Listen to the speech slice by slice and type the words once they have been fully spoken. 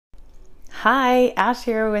Hi, Ash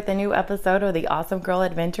here with a new episode of the Awesome Girl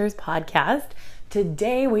Adventures podcast.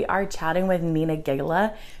 Today we are chatting with Nina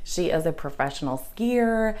Gala. She is a professional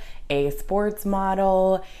skier, a sports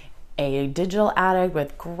model, a digital addict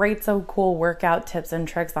with great so cool workout tips and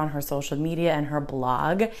tricks on her social media and her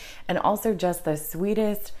blog, and also just the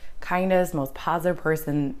sweetest, kindest, most positive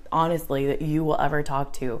person, honestly, that you will ever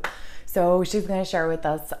talk to. So she's going to share with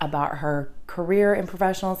us about her career in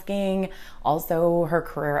professional skiing, also her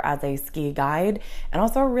career as a ski guide, and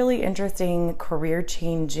also a really interesting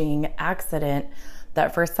career-changing accident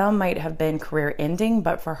that for some might have been career-ending,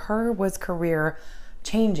 but for her was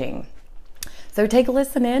career-changing. So take a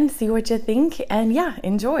listen in, see what you think, and yeah,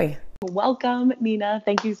 enjoy. Welcome, Nina.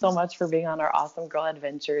 Thank you so much for being on our Awesome Girl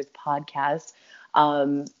Adventures podcast.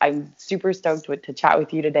 I'm super stoked to chat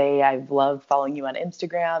with you today. I've loved following you on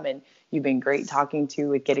Instagram, and you've been great talking to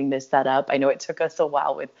with getting this set up. I know it took us a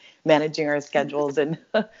while with managing our schedules and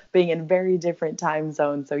being in very different time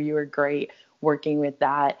zones, so you were great working with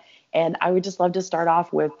that. And I would just love to start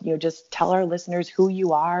off with, just tell our listeners who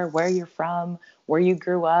you are, where you're from, where you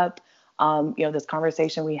grew up. This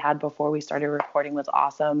conversation we had before we started recording was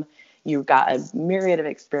awesome. You've got a myriad of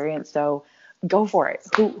experience, so go for it.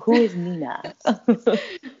 Who is Nina?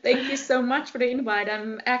 Thank you so much for the invite.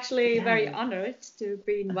 I'm actually very honored to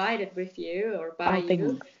be invited with you or by you.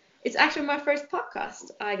 Thanks. It's actually my first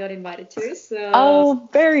podcast I got invited to, so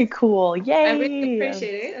very cool. Yay! I really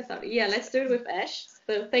appreciate it. I thought, let's do it with Ash.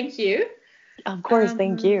 So thank you. Of course,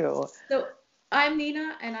 thank you. So I'm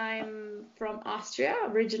Nina, and I'm from Austria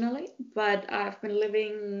originally, but I've been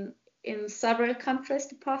living in several countries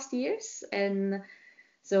the past years, and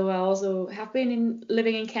so I also have been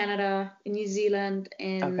living in Canada, in New Zealand,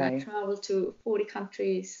 and I traveled to 40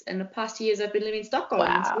 countries. And the past years I've been living in Stockholm,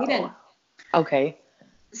 in Sweden. Okay.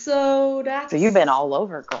 So you've been all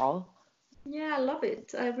over, girl. Yeah, I love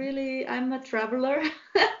it. I'm a traveler.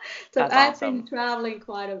 So I've been traveling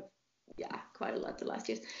quite a lot the last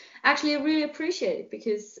years. Actually, I really appreciate it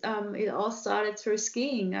because it all started through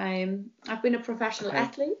skiing. I've been a professional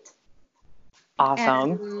athlete.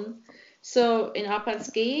 Awesome. So in alpine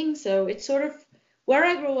skiing, so it's sort of where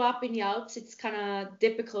I grew up in the Alps. It's kind of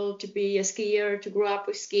difficult to be a skier, to grow up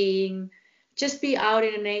with skiing, just be out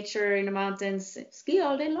in the nature, in the mountains, ski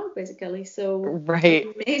all day long, basically. So right,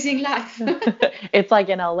 amazing life. It's like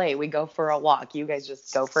in LA, we go for a walk. You guys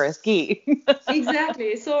just go for a ski.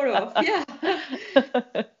 Exactly, sort of, yeah.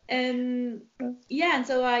 And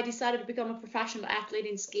so I decided to become a professional athlete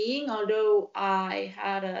in skiing, although I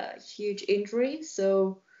had a huge injury,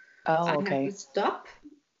 so I had to stop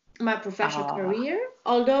my professional career.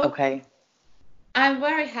 Although I'm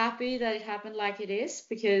very happy that it happened like it is,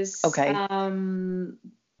 because I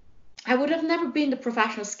would have never been the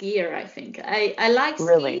professional skier, I think. I like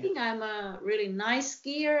skiing. I'm a really nice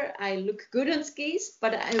skier. I look good on skis,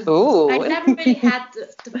 but I never really had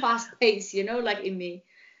the fast pace, like in me.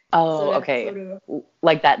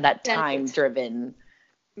 Like that time-driven.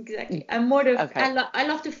 Exactly. I'm more I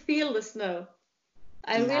love to feel the snow.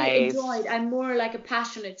 I really enjoy it. I'm more like a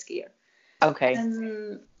passionate skier.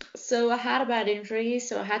 So I had a bad injury,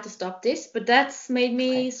 so I had to stop this. But that's made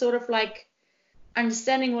me sort of like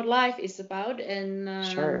understanding what life is about, and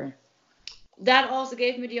that also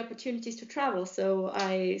gave me the opportunities to travel. So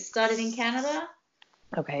I started in Canada.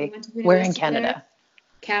 Where in Canada?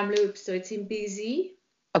 Kamloops, so it's in BC.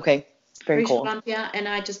 Very British cool. Columbia, and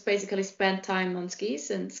I just basically spent time on skis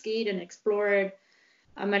and skied and explored.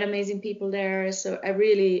 I met amazing people there, so I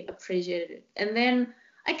really appreciated it. And then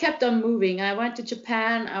I kept on moving. I went to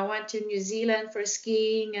Japan. I went to New Zealand for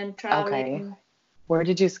skiing and traveling. Where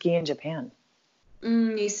did you ski in Japan?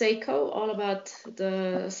 Niseko, all about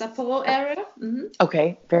the Sapporo area.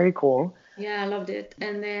 Very cool. Yeah, I loved it.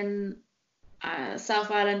 And then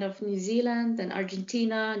South Island of New Zealand and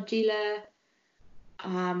Argentina, Chile.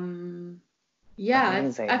 I've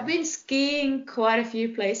been skiing quite a few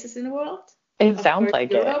places in the world. It sounds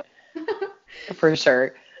like Europe. It. For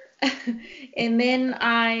sure. And then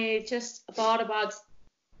I just thought about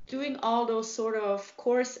doing all those sort of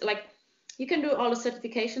course, like you can do all the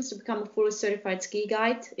certifications to become a fully certified ski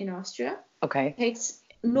guide in Austria. It takes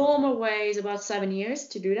normal ways about 7 years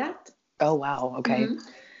to do that. Oh, wow. Mm-hmm.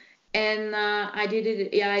 And I did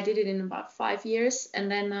it. I did it in about 5 years,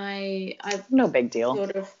 and then I no big deal.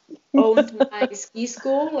 Sort of owned my ski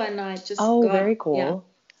school, and I just very cool. Yeah,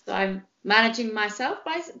 so I'm managing myself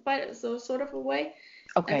by so sort of a way.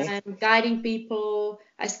 And I'm guiding people.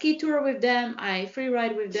 I ski tour with them. I free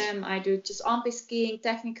ride with them. I do just on-piste skiing,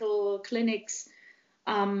 technical clinics,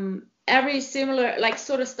 every similar like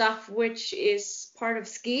sort of stuff which is part of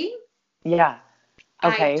skiing. Yeah.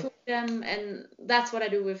 I tour them, and that's what I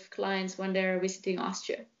do with clients when they're visiting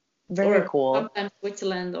Austria Very or cool. sometimes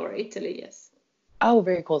Switzerland or Italy. Yes. Oh,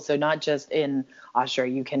 very cool. So not just in Austria,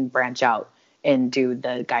 you can branch out and do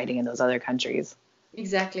the guiding in those other countries.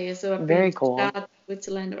 Exactly. So I've been Very to cool. Graz,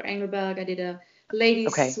 Switzerland, or Engelberg. I did a ladies'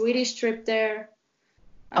 Okay. Swedish trip there.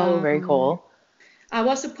 Oh, very cool. I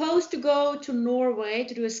was supposed to go to Norway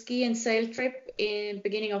to do a ski and sail trip in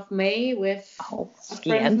beginning of May with Oh, a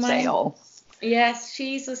ski friend of and mine. sail. Yes,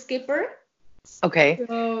 she's a skipper. Okay.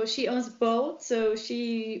 So she owns a boat. So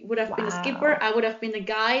she would have been the skipper. Wow. I would have been the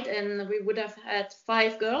guide, and we would have had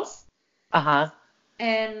 5 girls. Uh-huh.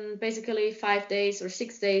 And basically 5 days or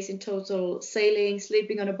 6 days in total, sailing,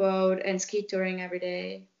 sleeping on a boat, and ski touring every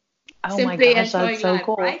day. Oh my Simply gosh, that's enjoying so life,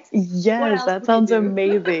 cool. right? What Yes, else that would you sounds do?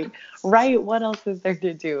 amazing. Right. What else is there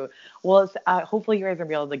to do? Well, hopefully you guys are gonna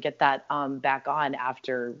be able to get that back on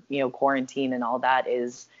after, quarantine and all that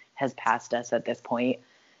has passed us at this point.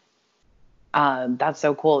 That's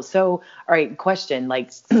so cool. So, all right, question,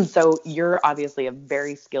 like, so you're obviously a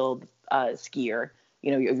very skilled skier.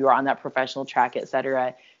 You're on that professional track, et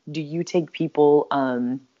cetera. Do you take people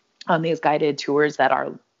on these guided tours that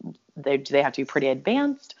do they have to be pretty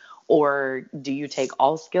advanced, or do you take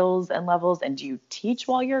all skills and levels, and do you teach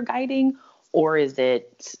while you're guiding, or is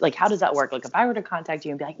it like, how does that work? Like, if I were to contact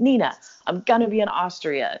you and be like, Nina, I'm gonna be in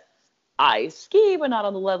Austria. I ski, but not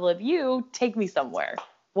on the level of you. Take me somewhere.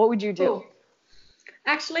 What would you do? Oh,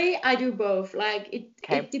 actually, I do both. Like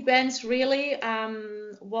Okay. it depends really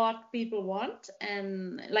what people want.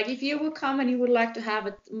 And like if you would come and you would like to have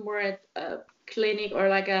it more at a clinic or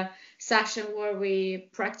like a session where we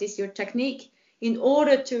practice your technique in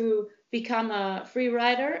order to become a free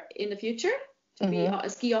rider in the future, to be Mm-hmm. a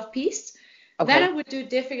ski off piste, then I Okay. would do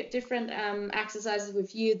different exercises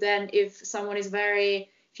with you than if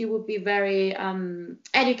you would be very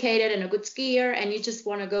educated and a good skier and you just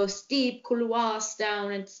want to go steep couloirs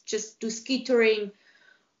down and just do ski touring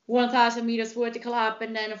 1,000 meters vertical up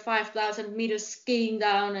and then a 5,000 meters skiing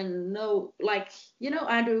down and no, like,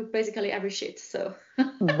 I do basically every shit. So,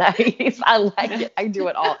 Nice. I like it. I do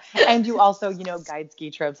it all. And you also, guide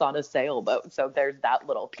ski trips on a sailboat. So there's that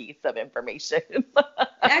little piece of information.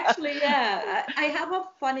 actually, yeah, I have a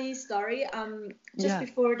funny story. Just Yeah.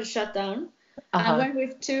 before the shutdown, I Uh-huh. went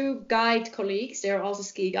with 2 guide colleagues. They're also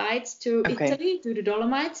ski guides to Okay. Italy, to the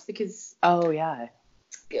Dolomites, because Oh, yeah.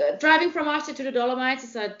 driving from Austria to the Dolomites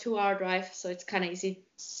is a 2-hour drive, so it's kind of easy.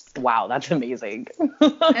 Wow, that's amazing.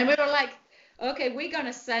 And we were like, okay, we're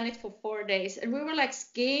gonna send it for 4 days, and we were like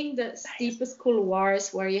skiing the Nice. steepest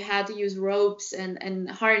couloirs where you had to use ropes and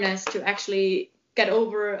harness to actually get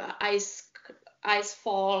over ice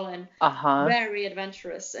fall and Uh-huh. very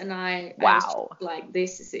adventurous. And I was just Wow. like,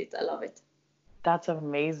 this is it. I love it. That's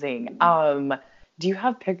amazing. Do you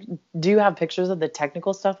have pictures of the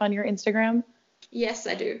technical stuff on your Instagram? Yes,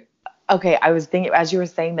 I do. Okay, I was thinking as you were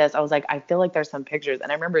saying this, I was like, I feel like there's some pictures,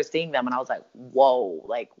 and I remember seeing them, and I was like, whoa,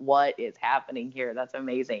 like what is happening here? That's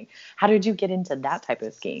amazing. How did you get into that type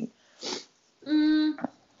of skiing? Mm,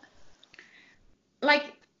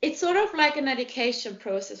 like it's sort of like an education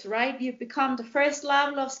process, right? You become the first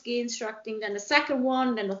level of ski instructing, then the second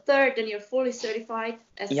one, then the third, then you're fully certified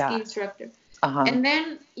as a ski Yeah. instructor. Uh-huh. And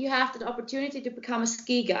then you have the opportunity to become a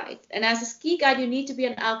ski guide. And as a ski guide, you need to be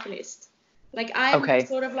an alpinist. Like I'm Okay.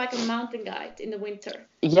 sort of like a mountain guide in the winter.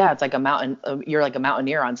 Yeah, it's like a mountain. You're like a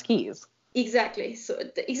mountaineer on skis. Exactly. So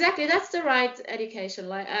exactly, that's the right education,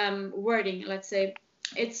 like wording. Let's say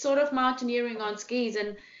it's sort of mountaineering on skis,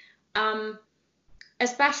 and um,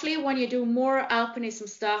 especially when you do more alpinism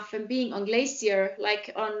stuff and being on glacier,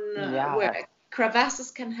 like on Yeah. where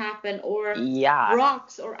crevasses can happen or Yeah.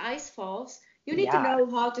 rocks or ice falls, you need to Yeah.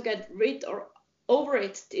 know how to get rid or over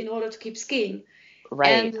it in order to keep skiing.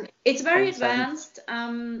 Right. And it's very Makes sense. advanced.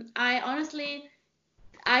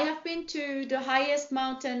 I have been to the highest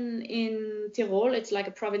mountain in Tyrol. It's like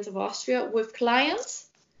a province of Austria with clients.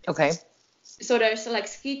 Okay. So there's like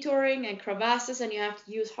ski touring and crevasses, and you have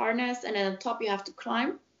to use harness, and then on top you have to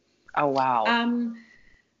climb. Oh, wow.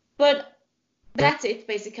 But that's it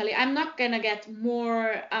basically. I'm not gonna get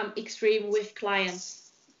more extreme with clients.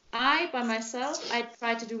 By myself, I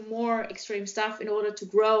try to do more extreme stuff in order to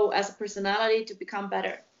grow as a personality to become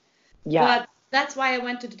better. Yeah. But that's why I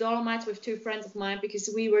went to the Dolomites with 2 friends of mine, because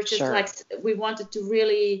we were just Sure. like, we wanted to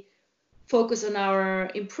really focus on our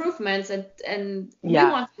improvements, and we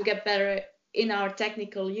Yeah. wanted to get better in our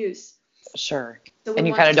technical use. Sure. So we And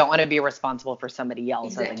you kind wanted of to don't want to be responsible for somebody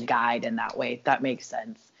else as a exactly. guide in that way. That makes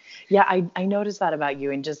sense. Yeah, I noticed that about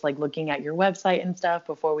you, and just like looking at your website and stuff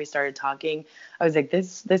before we started talking, I was like,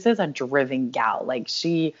 this is a driven gal. Like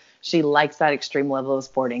She likes that extreme level of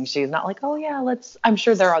sporting. She's not like, oh yeah, I'm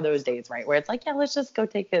sure there are those days, right? Where it's like, yeah, let's just go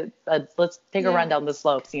let's take a run Yeah, down the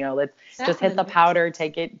slopes, let's just hit the definitely. powder,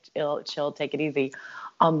 take it chill, take it easy.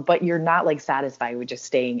 But you're not like satisfied with just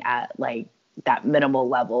staying at like that minimal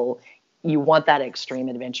level. You want that extreme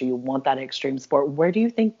adventure. You want that extreme sport. Where do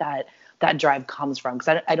you think that drive comes from?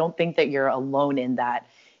 Because I don't think that you're alone in that,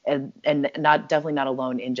 and not definitely not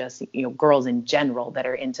alone in just girls in general that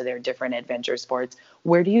are into their different adventure sports.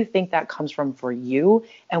 Where do you think that comes from for you,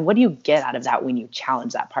 and what do you get out of that when you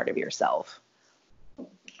challenge that part of yourself?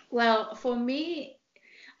 Well, for me,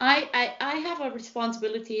 I have a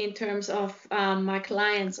responsibility in terms of my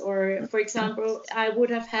clients, or for example, I would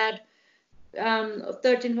have had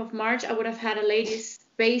 13th of March, I would have had a ladies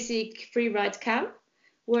basic free ride camp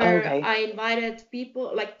where Okay. I invited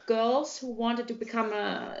people like girls who wanted to become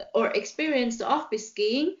or experience the off-piste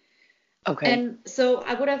skiing. Okay. And so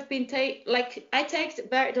I would have been I take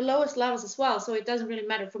the lowest levels as well, so it doesn't really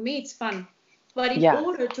matter. For me, it's fun. But in Yeah.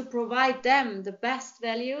 order to provide them the best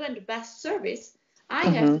value and the best service, I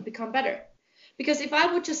have to Mm-hmm. become better. Because if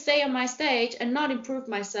I would just stay on my stage and not improve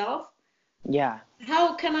myself, Yeah.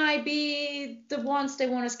 how can I be the ones they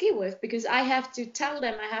want to ski with? Because I have to tell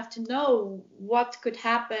them, I have to know what could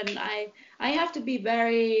happen. I have to be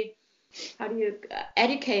very, how do you,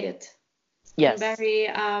 educated and Yes. very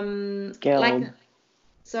like, Skilled.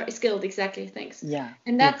 sorry, skilled, exactly. Thanks. Yeah.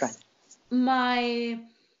 And You're good. that's my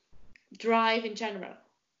drive in general.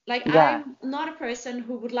 Like Yeah. I'm not a person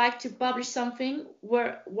who would like to publish something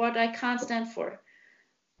where what I can't stand for.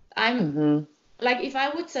 I'm Mm-hmm. like, if I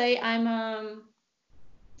would say I'm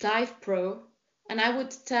dive pro and I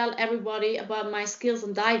would tell everybody about my skills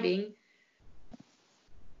on diving,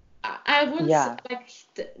 I wouldn't Yeah. like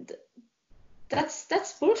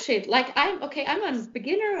that's bullshit. Like I'm okay, I'm a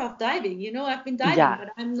beginner of diving. I've been diving, Yeah. but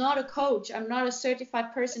I'm not a coach. I'm not a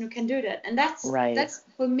certified person who can do that. And that's Right. that's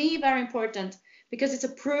for me very important because it's a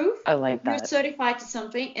proof I like you're that. certified to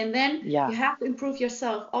something, and then you Yeah. have to improve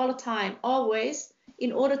yourself all the time, always,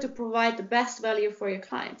 in order to provide the best value for your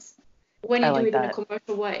clients when I you do like it in a that.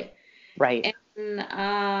 commercial way. Right. And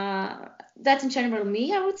that's in general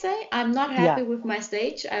me, I would say. I'm not happy Yeah. with my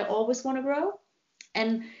stage. I always want to grow.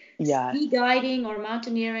 And Yeah. ski guiding or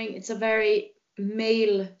mountaineering, it's a very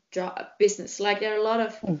male job business. Like there are a lot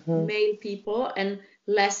of Mm-hmm. male people and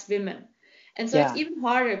less women. And so it's Yeah. even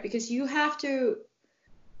harder because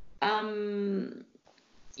um,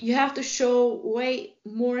 you have to show way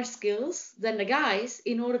more skills than the guys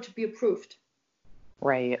in order to be approved.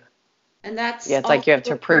 Right. And Yeah, that's it's like you have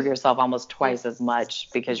to also, prove yourself almost twice as yes,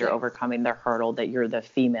 much because you're exactly. overcoming the hurdle that you're the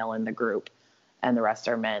female in the group and the rest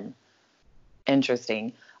are men.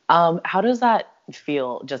 Interesting. How does that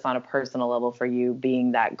feel just on a personal level for you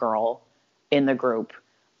being that girl in the group?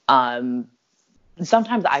 Um,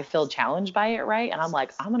 Sometimes I feel challenged by it, right? And I'm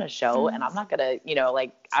like, I'm gonna show, and Mm. I'm not gonna,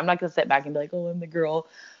 like, I'm not gonna sit back and be like, oh, I'm the girl.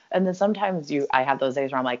 And then sometimes I have those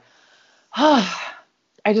days where I'm like, oh,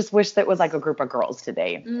 I just wish that was like a group of girls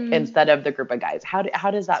today Mm. instead of the group of guys. How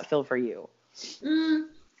does that feel for you? Mm.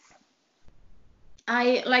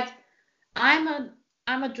 I like I'm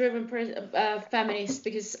a driven feminist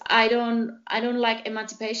because I don't like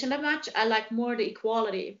emancipation that much. I like more the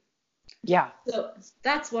equality. Yeah, So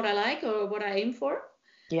that's what I like or what I aim for.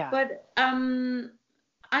 yeah, But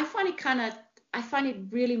I find it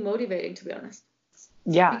really motivating, to be honest,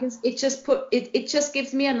 yeah. because it just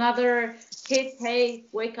gives me another hit. Hey,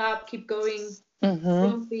 wake up, keep going. Mm-hmm.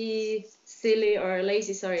 Don't be silly or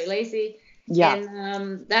lazy. Sorry, lazy. Yeah,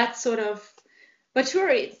 And that sort of. But sure,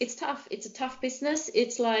 it's tough. It's a tough business.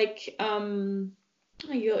 It's like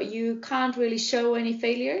you can't really show any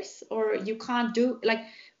failures, or you can't do like,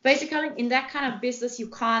 basically in that kind of business you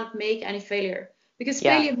can't make any failure, because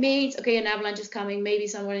yeah. failure means, okay, an avalanche is coming, maybe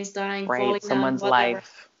someone is dying, Right. falling down, Someone's whatever.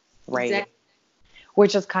 life. Right. Exactly.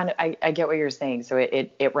 Which is kind of, I get what you're saying. So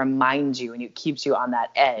it reminds you and it keeps you on that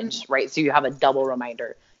Mm. edge, right? So you have a double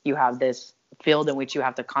reminder. You have this field in which you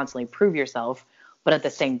have to constantly prove yourself, but at the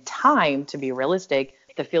same time, to be realistic,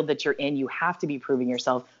 the field that you're in, you have to be proving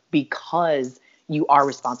yourself because you are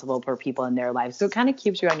responsible for people in their lives. So it kind of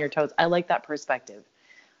keeps you on your toes. I like that perspective.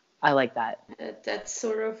 I like that. That's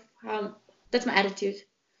sort of that's my attitude.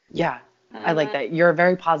 Yeah. I like Like, that. You're a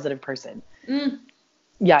very positive person. mm,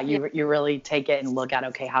 Yeah, yeah. you really take it and look at,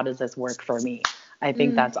 okay, how does this work for me? I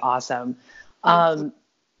think Mm, that's awesome. thank you. Um,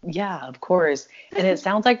 yeah, of course. And it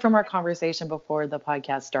sounds like from our conversation before the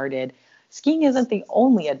podcast started, skiing isn't the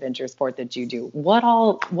only adventure sport that you do. What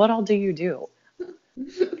all do you do?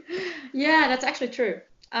 Yeah, that's actually true.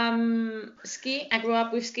 Skiing, I grew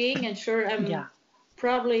up with skiing, and sure, I'm Yeah.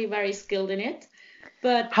 probably very skilled in it.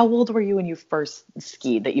 But How old were you when you first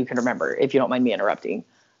skied that you can remember, if you don't mind me interrupting?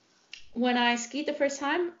 when I skied the first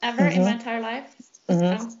time ever in my Mm-hmm. entire life, I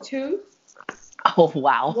Mm-hmm. was 2, Oh,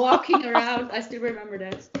 wow. walking around. I still remember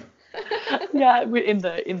that. Yeah, in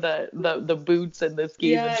the boots and the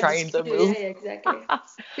skis and Yeah, trying just to cute. Yeah, move. yeah, exactly.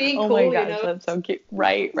 Being Oh my cool, gosh, that's so cute.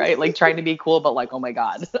 Right, right. Like trying to be cool, but like, oh my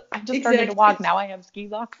God, I just started to walk. Exactly. Now I have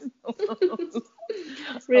skis on.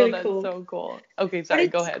 Oh, Really that's cool. so cool. Okay, But sorry,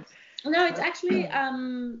 go ahead. it's actually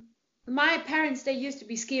my parents, they used to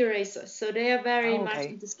be ski racers, so they are very Oh, much okay.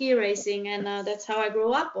 into ski racing, and that's how I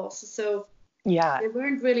grew up also. So Yeah. they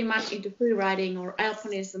weren't really much into free riding or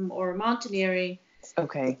alpinism or mountaineering.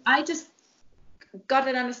 Okay. I just got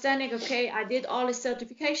an understanding, okay, I did all these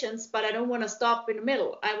certifications, but I don't want to stop in the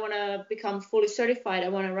middle. I want to become fully certified. I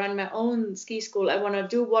want to run my own ski school. I want to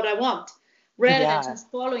do what I want rather than Yeah.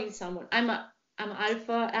 just following someone. I'm an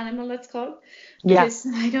alpha animal, let's call it, Yeah. because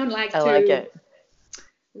I don't like I like to it.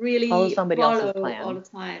 Follow really somebody else's follow all the plan.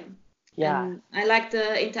 time. Yeah. And I like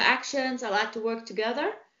the interactions. I like to work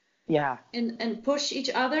together Yeah. and push each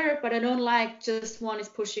other, but I don't like just one is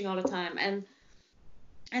pushing all the time.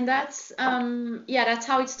 And that's yeah, that's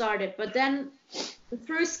how it started. But then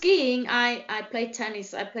through skiing, I played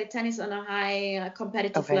tennis. I played tennis on a high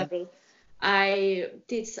competitive Okay. level. I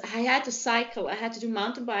had to cycle. I had to do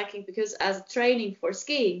mountain biking because as a training for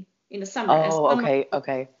skiing in the summer. As Oh, summer, okay.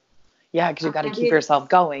 Okay. Yeah, because you got to I keep did yourself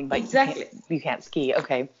going, but exactly. you can't ski.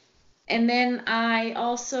 Okay. And then I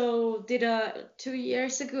also did 2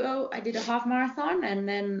 years ago, I did a half marathon, and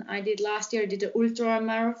then I did last year, I did an ultra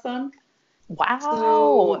marathon. Wow.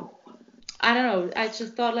 So I don't know, I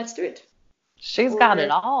just thought, let's do it. She's got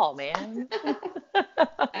it Or all, man.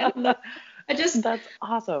 I don't know. I just, That's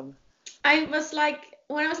awesome. I was like,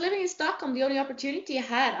 when I was living in Stockholm, the only opportunity I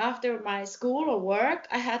had after my school or work,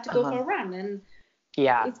 I had to go Uh-huh. for a run. And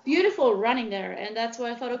Yeah. it's beautiful running there. And that's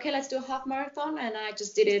why I thought, okay, let's do a half marathon. And I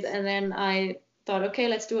just did it. And then I thought, okay,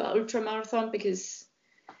 let's do an ultra marathon because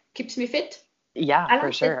it keeps me fit. Yeah, I for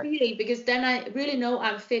like that sure. feeling because then I really know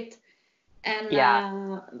I'm fit. And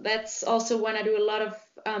Yeah. that's also when I do a lot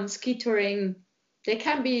of ski touring. They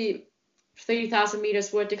can be 3,000 meters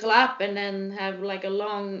vertical up and then have like a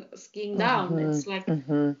long skiing down. Mm-hmm. It's like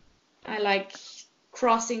Mm-hmm. I like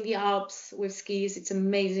crossing the Alps with skis. It's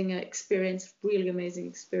amazing experience, really amazing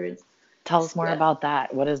experience. Tell us So, more about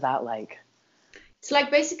that. What is that like? it's like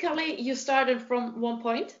basically you started from one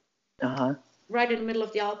point, Uh-huh. right in the middle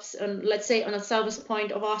of the Alps, and let's say on the southern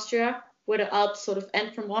point of Austria, where the Alps sort of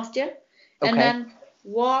end from Austria, and Okay. then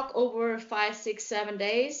walk over 5, 6, 7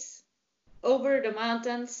 days over the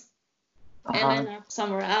mountains, and Uh-huh. then up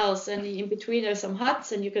somewhere else. And in between, there's some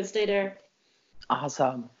huts, and you can stay there.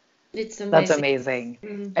 Awesome. It's That's amazing. amazing.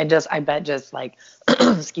 Mhm. And just, I bet just like,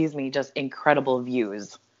 excuse me, just incredible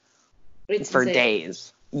views It's for insane.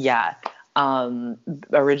 days. Yeah. Um,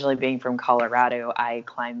 Originally being from Colorado, I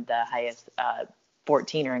climbed the highest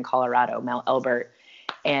 14er in Colorado, Mount Elbert.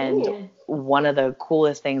 And Ooh. one of the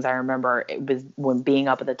coolest things I remember it was when being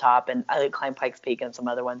up at the top, and I climbed Pikes Peak and some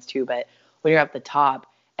other ones too, but when you're at the top,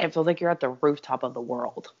 it feels like you're at the rooftop of the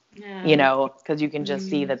world, Yeah. because you can just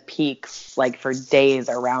see Mm. the peaks like for days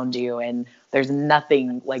around you, and there's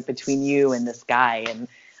nothing like between you and the sky. And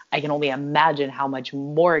I can only imagine how much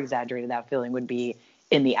more exaggerated that feeling would be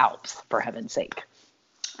in the Alps, for heaven's sake.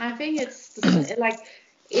 I think it's like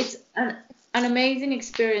it's an amazing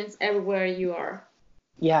experience everywhere you are.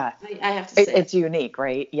 Yeah, I have to say it's unique,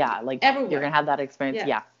 right? Yeah, like you're everywhere. gonna have that experience. Yeah.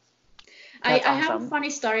 Yeah, I, that's I have a awesome. funny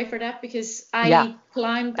story for that because Yeah, I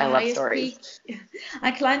climbed the I love highest stories. peak.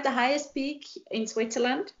 I climbed the highest peak in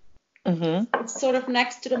Switzerland. Hmm. It's sort of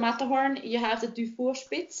next to the Matterhorn. You have the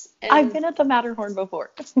Dufourspitz, I've and been at the Matterhorn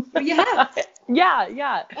before. you have. Yeah,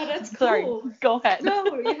 yeah. Oh, that's Sorry, cool. go ahead.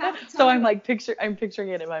 No, you have to tell So me I'm about. like I'm picturing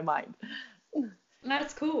it in my mind.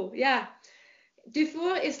 That's cool. Yeah.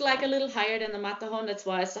 Dufour is like a little higher than the Matterhorn. That's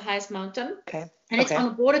why it's the highest mountain, Okay. and it's on Okay.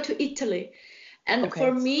 the border to Italy. And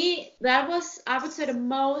for Okay. me, that was, I would say, the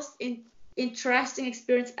most interesting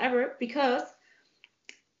experience ever because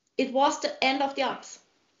it was the end of the Alps.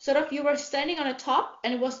 Sort of, you were standing on the top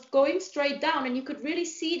and it was going straight down, and you could really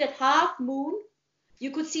see that half moon.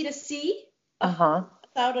 You could see the sea of Uh-huh.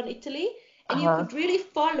 southern Italy, and you Uh-huh. could really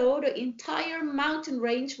follow the entire mountain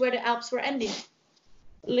range where the Alps were ending.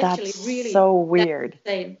 That's Literally, really, so that's weird.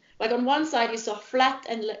 insane. Like on one side you saw flat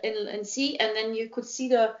and sea, and then you could see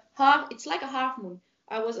the half. It's like a half moon.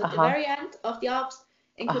 I was at the Uh-huh. very end of the Alps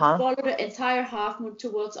and could Uh-huh. follow the entire half moon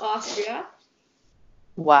towards Austria.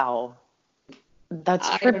 Wow. That's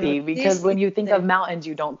I don't know. trippy because This when is you think of insane. mountains,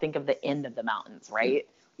 you don't think of the end of the mountains, right?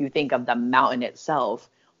 You think of the mountain itself,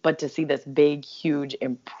 but to see this big, huge,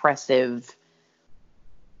 impressive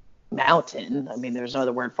mountain. I mean, there's no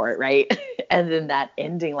other word for it, right? And then that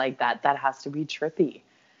ending like that has to be trippy.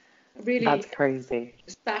 Really That's crazy.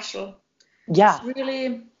 special. Yeah. It's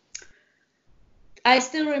really, I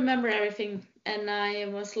still remember everything, and I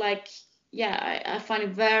was like, yeah, I find it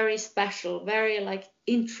very special, very like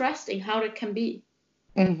interesting how it can be.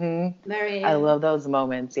 Very, I love those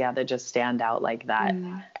moments, yeah, that just stand out like that.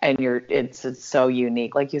 mm, And it's so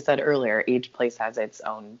unique. Like you said earlier, each place has its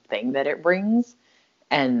own thing that it brings.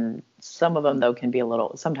 And some of them though can be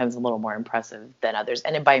sometimes a little more impressive than others.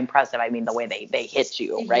 And by impressive, I mean the way they hit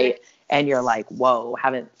you, right? exactly. And you're like, whoa,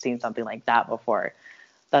 haven't seen something like that before.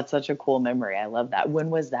 That's such a cool memory. I love that. When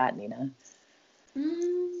was that, Nina?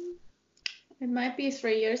 Mm, it might be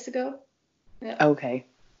 3 years ago. Yeah. Okay.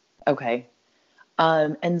 Okay.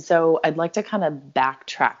 And so I'd like to kind of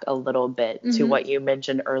backtrack a little bit to Mm-hmm. what you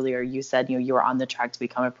mentioned earlier. You said, you were on the track to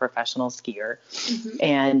become a professional skier Mm-hmm.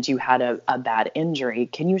 and you had a bad injury.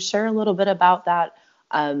 Can you share a little bit about that?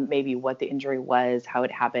 Maybe what the injury was, how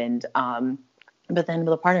it happened. But then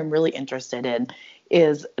the part I'm really interested in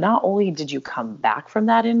is not only did you come back from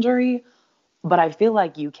that injury, but I feel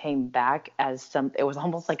like you came back as it was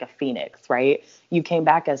almost like a phoenix, right? You came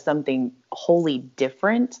back as something wholly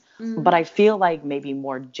different, but Mm-hmm. I feel like maybe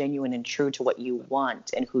more genuine and true to what you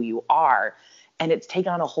want and who you are. And it's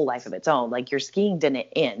taken on a whole life of its own. Like your skiing didn't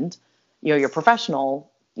end, your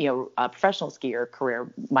professional skier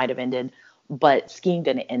career might have ended, but skiing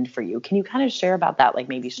didn't end for you. Can you kind of share about that? Like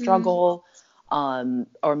maybe struggle,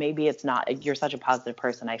 or maybe it's not, you're such a positive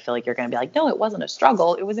person. I feel like you're going to be like, no, it wasn't a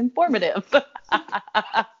struggle. It was informative.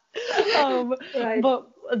 um, Right. but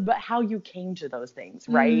how you came to those things.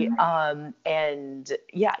 Right. Mm. And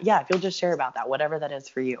yeah, if you'll just share about that, whatever that is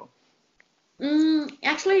for you.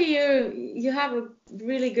 Actually, you have a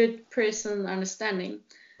really good person understanding.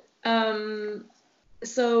 Um,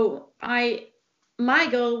 so my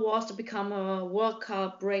goal was to become a World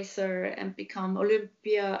Cup racer and become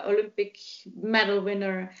Olympic medal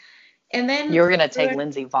winner. And then You're going to take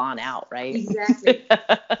Lindsey Vonn out, right? exactly.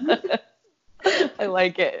 I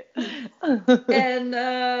like it. And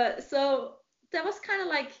so that was kind of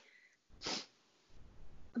like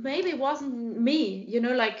maybe it wasn't me,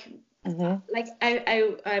 like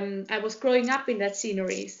I was growing up in that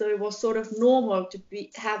scenery, so it was sort of normal to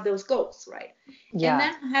have those goals, right? And Yeah.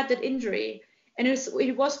 then I had that injury, and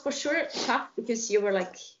it was for sure tough because you were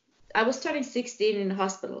like, I was turning 16 in the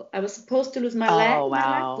hospital. I was supposed to lose my Oh, my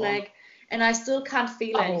left wow. leg, and I still can't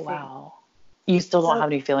feel Oh, anything. wow. You still don't So have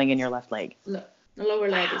any feeling in your left leg. no, the lower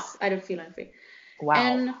leg Wow. is I don't feel anything, Wow.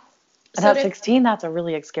 and And so at that 16, that's a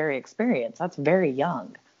really scary experience. That's very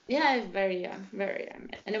young. yeah, very young,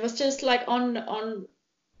 and it was just like on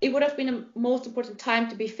it would have been a most important time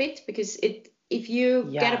to be fit because if you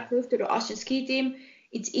get Yeah. approved to the Austrian ski team,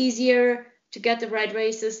 it's easier to get the right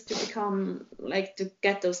races to become like to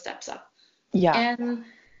get those steps up. Yeah. And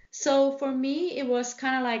so for me, it was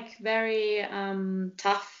kind of like very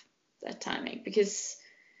tough that timing because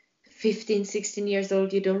 15, 16 years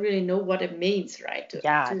old, you don't really know what it means, right?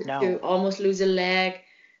 Yeah. To No. almost lose a leg,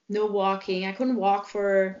 no walking. I couldn't walk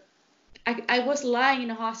for I was lying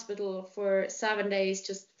in a hospital for 7 days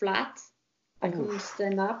just flat. I couldn't Oof.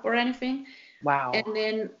 stand up or anything. Wow. And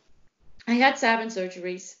then I had 7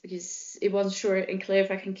 surgeries because it wasn't sure and clear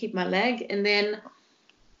if I can keep my leg. And then,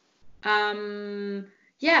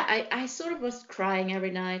 yeah, I sort of was crying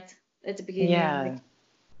every night at the beginning, like Yeah.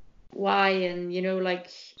 why? And like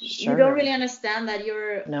you don't Sure. really understand that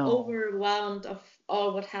you're No. overwhelmed of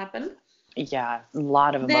all what happened. Yeah. A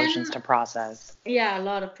lot of emotions Then to process. yeah, a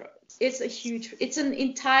lot of it's an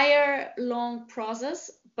entire long process,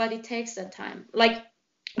 but it takes that time. Like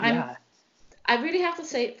I'm Yeah. I really have to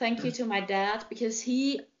say thank you to my dad because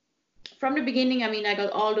he from the beginning, I mean, I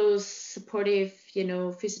got all those supportive,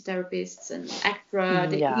 physiotherapists and extra.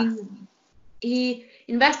 Yeah. He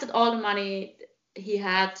invested all the money he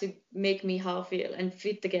had to make me healthy and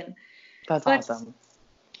fit again. That's But awesome.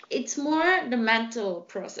 it's more the mental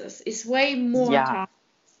process. It's way more Yeah. tough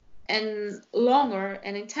and longer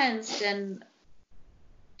and intense than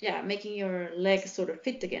making your leg sort of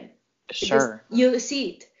fit again because Sure. you see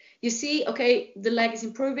it. You see, okay, the leg is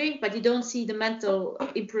improving, but you don't see the mental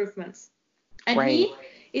improvements. And Right. he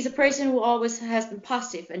is a person who always has been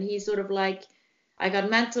positive, and he's sort of like, I got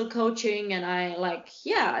mental coaching, and I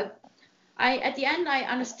at the end I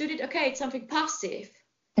understood it. Okay, it's something positive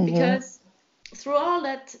because through all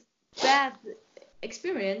that bad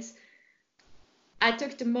experience, I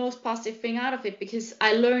took the most positive thing out of it because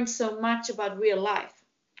I learned so much about real life.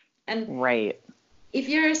 And Right. if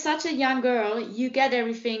you're such a young girl, you get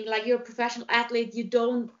everything like you're a professional athlete. You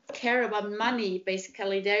don't care about money,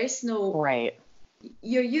 basically. There is no Right.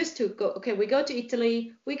 you're used to go, okay, we go to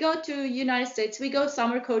Italy, we go to United States, we go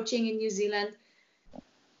summer coaching in New Zealand.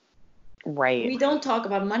 Right. We don't talk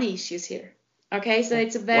about money issues here. Okay, so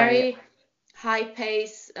it's a Right. very high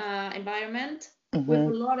pace environment with a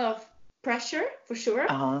Mm-hmm. lot of pressure for sure,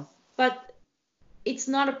 Uh-huh. but it's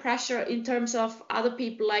not a pressure in terms of other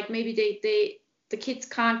people, like maybe the kids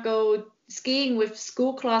can't go skiing with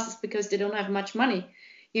school classes because they don't have much money.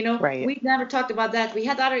 Right. We've never talked about that. We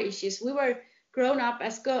had other issues. We were grown up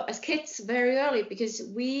as kids very early because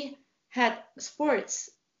we had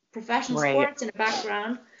professional Right. sports in the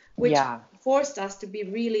background, which Yeah. forced us to be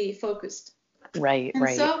really focused. Right. And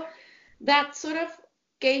Right. so that sort of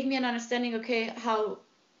gave me an understanding, okay, how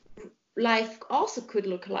life also could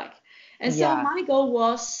look like. And so Yeah. my goal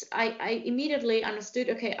was, I immediately understood,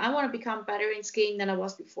 okay, I want to become better in skiing than I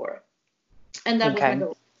was before. And that was my Okay.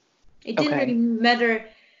 goal. It didn't really Okay. matter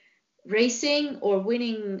racing or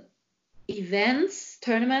winning events,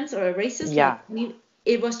 tournaments, or races. Yeah.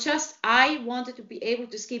 It was just, I wanted to be able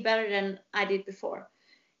to ski better than I did before.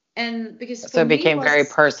 And because So for it me, became very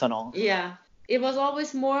personal. yeah, it was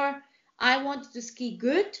always more, I wanted to ski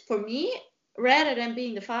good for me rather than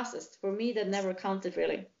being the fastest. For me, that never counted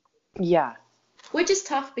really. Yeah. Which is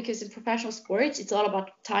tough because in professional sports, it's all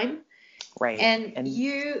about time. Right. And And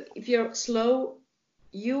if you're slow,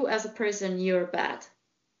 you as a person, you're bad.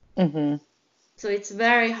 mm-hmm. So it's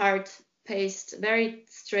very hard paced, very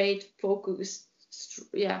straight, focused.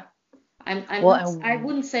 Yeah. Well, I and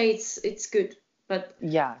wouldn't say it's good, but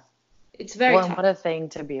yeah. it's very Well, and tough. what a thing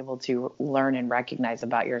to be able to learn and recognize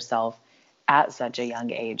about yourself at such a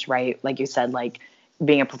young age, right? Like you said, like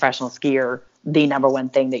being a professional skier, the number one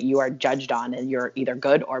thing that you are judged on and you're either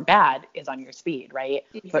good or bad is on your speed, right?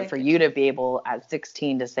 But for Exactly. you to be able at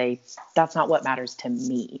 16 to say, that's not what matters to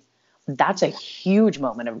me, that's a Yeah. huge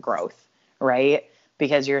moment of growth, right?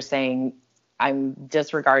 Because you're saying, I'm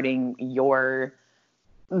disregarding your,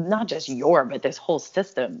 not just your, but this whole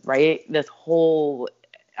system, right? This whole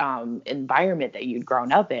environment that you'd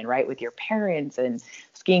grown up in, right? With your parents and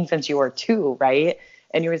skiing since you were 2, right?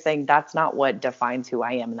 And you were saying, that's not what defines who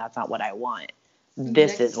I am and that's not what I want.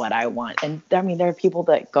 This Exactly. is what I want. And I mean, there are people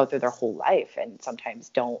that go through their whole life and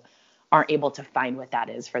sometimes aren't able to find what that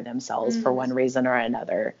is for themselves for Mm. one reason or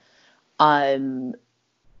another. Um,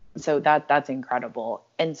 so that's incredible.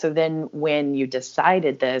 And so then when you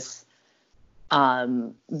decided this,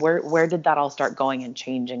 where did that all start going and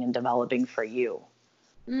changing and developing for you?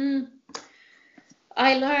 Mm.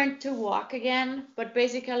 I learned to walk again, but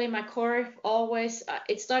basically my core always,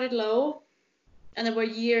 it started low, and there were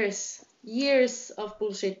years of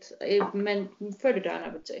bullshit. It meant further down, I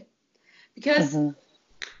would say, because Mm-hmm.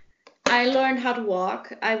 I learned how to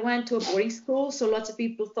walk. I went to a boarding school, so lots of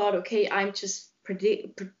people thought, okay, I'm just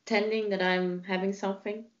pretending that I'm having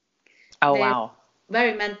something. Oh, They're wow.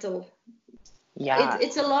 very mental. Yeah.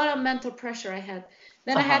 It's a lot of mental pressure I had.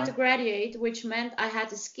 Then I had Uh-huh. to graduate, which meant I had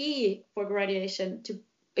to ski for graduation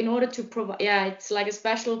in order to provide. Yeah, it's like a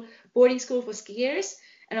special boarding school for skiers,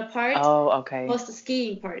 and a part Oh, okay. was the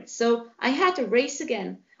skiing part. So I had to race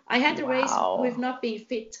again. I had to race with Wow. not being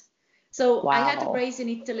fit. So I had to Wow. race in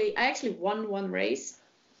Italy. I actually won one race.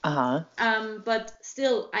 Uh-huh. But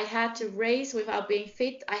still, I had to race without being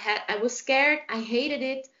fit. I was scared. I hated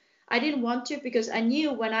it. I didn't want to because I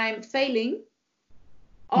knew when I'm failing,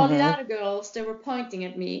 all the Mm-hmm. other girls, they were pointing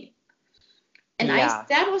at me. And Yeah.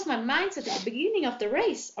 that was my mindset at the beginning of the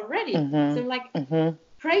race already. So Mm-hmm. like Mm-hmm.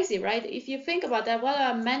 crazy, right? If you think about that, what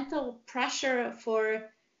a mental pressure for,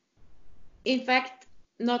 in fact,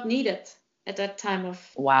 not needed at that time of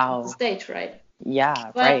the Wow. stage, right?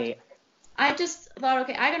 Yeah, But right. I just thought,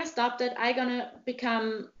 okay, I'm gonna stop that. I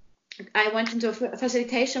went into a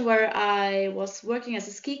facilitation where I was working as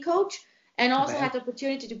a ski coach and also Okay. had the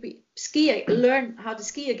opportunity to learn how to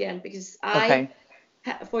ski again because Okay.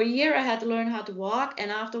 for a year I had to learn how to walk, and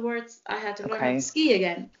afterwards I had to learn how to Okay. ski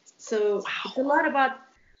again. So it's a Wow. lot about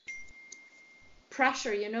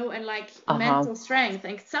pressure, and like Uh-huh. mental strength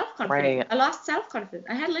and self-confidence. Right. I lost self-confidence.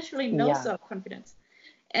 I had literally no Yeah. self-confidence.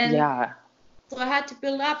 And Yeah. so I had to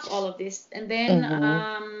build up all of this. And then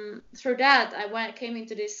Mm-hmm. through that, came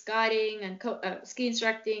into this guiding and ski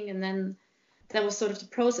instructing, and then that was sort of the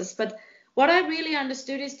process. But what I really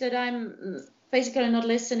understood is that I'm basically not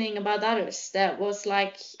listening about others. That was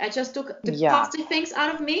like I just took the Yeah. positive things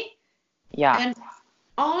out of me, Yeah. and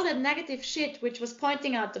all that negative shit which was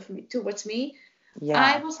pointing out of me towards me.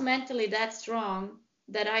 I Yeah. was mentally that strong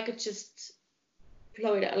that I could just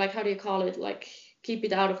blow it, like how do you call it, like keep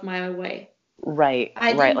it out of my way. Right.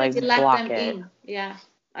 I Right. didn't really Like let block them it. in. Yeah,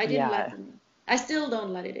 I didn't let Yeah. them in. I still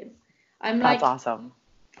don't let it in. I'm That's like, awesome.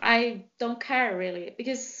 I don't care really,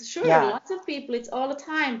 because sure, Yeah. lots of people, it's all the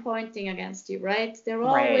time pointing against you, right? They're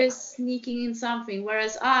Right. always sneaking in something,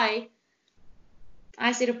 whereas I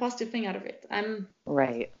see the positive thing out of it. I'm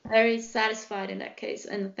Right. very satisfied in that case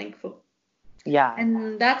and thankful. Yeah.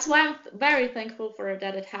 And that's why I'm very thankful for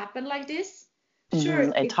that it happened like this. Sure,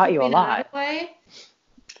 It it taught could you be a in another lot. way,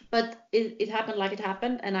 but it happened like it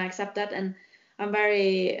happened, and I accept that. And I'm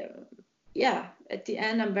very, yeah, at the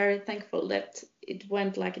end, I'm very thankful that it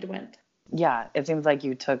went like it went. Yeah, it seems like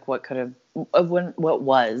you took what could have, what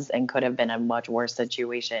was and could have been a much worse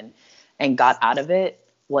situation and got out of it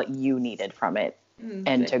what you needed from it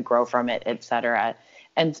and to grow from it, etc.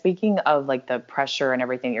 And speaking of like the pressure and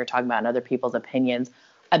everything you're talking about and other people's opinions,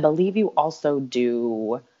 I believe you also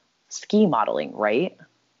do ski modeling, right?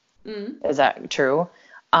 Mm. Is that true?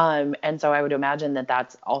 And so I would imagine that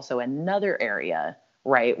that's also another area,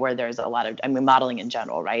 right, where there's a lot of, I mean, modeling in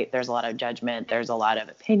general, right? There's a lot of judgment, there's a lot of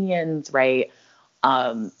opinions, right?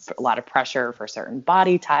 A lot of pressure for certain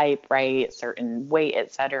body type, right? Certain weight,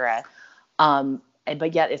 etc.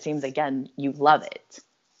 But yet it seems again you love it,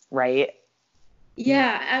 right?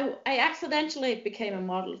 Yeah, I accidentally became a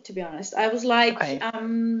model, to be honest. I was like, Okay.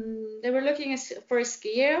 they were looking for a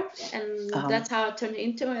skier, and Um, that's how it turned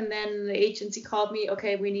into. And then the agency called me,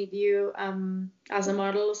 okay, we need you as a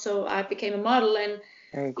model. So I became a model, and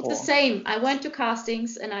Very it's the cool. same. I went to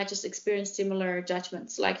castings, and I just experienced similar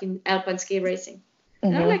judgments, like in alpine ski racing.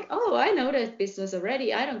 And I'm Mm-hmm. like, oh, I know that business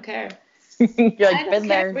already. I don't care. You're I like don't been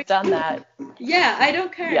care. there, done that. Yeah, I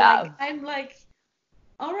don't care. Like Yeah. I'm like,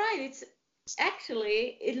 all right, it's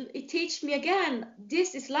actually it teach me again.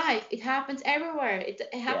 This is life. It happens everywhere. It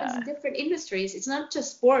happens in Yeah. different industries. It's not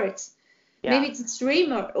just sports. Maybe Yeah. it's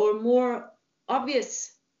extreme or more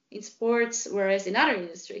obvious in sports, whereas in other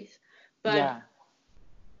industries. But Yeah.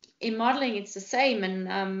 in modeling, it's the same. And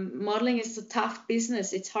modeling is a tough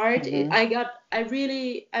business. It's hard. Mm-hmm.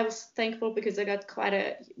 I was thankful because I got quite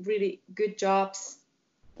a really good jobs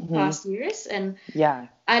Mm-hmm. past years, and Yeah.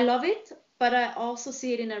 I love it, but I also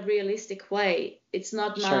see it in a realistic way. It's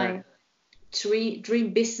not Sure. my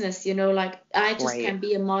dream business, like I just Right. can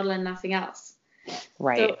be a model and nothing else.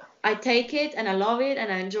 Right. So I take it and I love it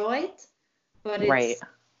and I enjoy it, but Right.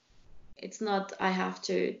 it's not I have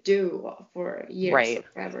to do for years or Right.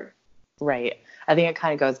 forever. Right. I think it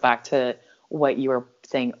kind of goes back to what you were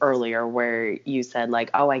saying earlier, where you said like,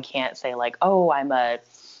 oh, I can't say like, oh, I'm a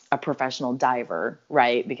professional diver,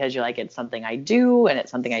 right? Because you're like, it's something I do and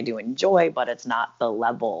it's something I do enjoy, but it's not the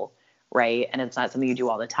level, right? And it's not something you do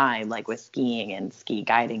all the time, like with skiing and ski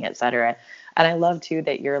guiding, etc. And I love too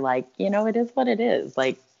that you're like, it is what it is.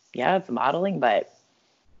 Like, yeah, it's modeling, but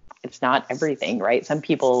it's not everything, right? Some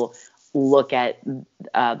people look at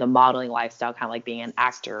the modeling lifestyle kind of like being an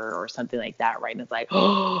actor or something like that, right? And it's like,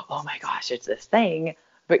 oh my gosh, it's this thing.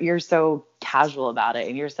 But you're so casual about it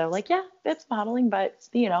and you're so like, yeah, it's modeling, but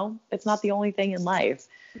it's not the only thing in life.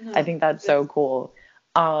 I No. think that's so cool.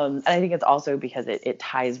 And I think it's also because it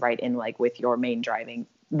ties right in like with your main driving,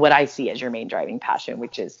 what I see as your main driving passion,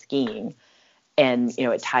 which is skiing. And,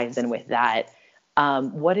 it ties in with that.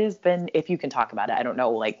 What has been, if you can talk about it, I don't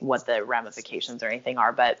know like what the ramifications or anything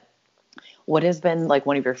are, but what has been like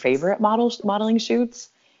one of your favorite modeling shoots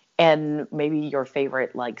and maybe your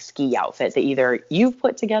favorite like ski outfit that either you've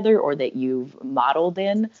put together or that you've modeled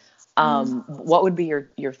in? Mm. What would be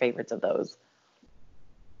your favorites of those?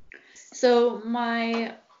 So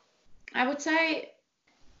I would say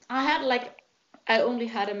I only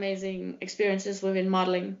had amazing experiences within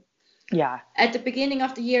modeling. Yeah. At the beginning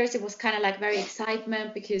of the years, it was kind of like very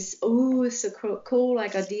excitement because, oh, it's so cool. I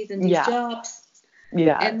got these and these Yeah. jobs.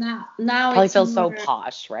 Yeah. And now Probably it's feels so more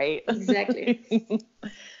posh, right? exactly.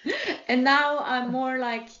 And now I'm more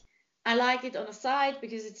like I like it on the side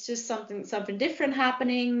because it's just something different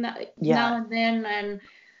happening Yeah. now and then. And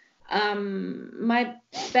my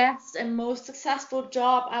best and most successful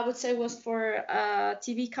job, I would say, was for a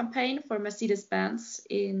TV campaign for Mercedes-Benz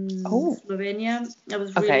in Oh, Slovenia. It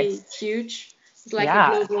was okay. really huge. It's like a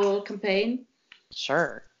Yeah. global campaign.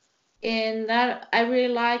 Sure. And that I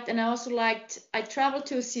really liked. And I also liked, I traveled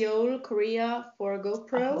to Seoul, Korea for a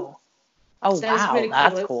GoPro. Oh. Oh, That was wow. really cool.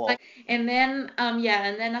 That's It was like, cool. and then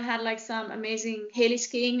I had like some amazing heli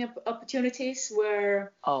skiing opportunities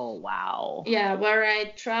Oh, wow. where I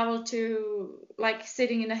traveled to like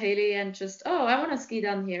sitting in a heli and just, oh, I want to ski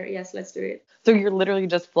down here. Yes, let's do it. So you're literally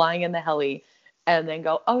just flying in the heli and then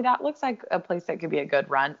go, oh, that looks like a place that could be a good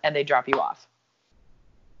run. And they drop you off.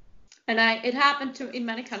 And it happened in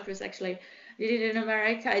many countries actually. I did it in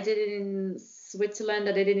America. I did it in Switzerland.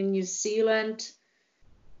 I did it in New Zealand.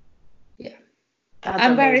 Yeah. That's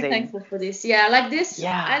I'm very amazing. thankful for this. Yeah, like this,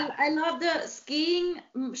 Yeah. I love the skiing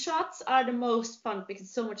shots are the most fun because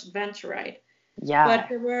it's so much adventure, right? But Yeah.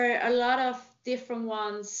 there were a lot of different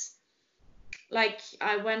ones. Like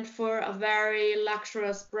I went for a very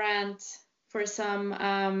luxurious brand for some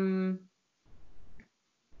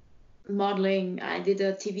modeling. I did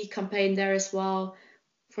a TV campaign there as well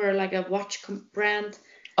for like a watch brand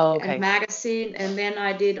Oh, and okay. magazine. And then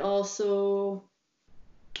I did also,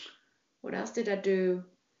 what else did I do?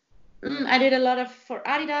 I did a lot of for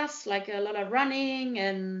Adidas, like a lot of running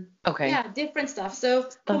and Okay. yeah, different stuff. So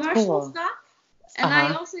That's commercial cool. stuff. And I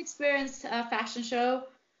Uh-huh. also experienced a fashion show.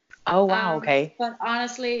 Oh, wow. Okay. But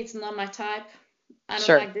honestly, it's not my type. I don't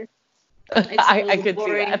Sure. like this. It's a I little could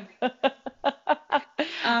see that. boring.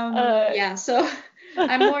 Yeah, so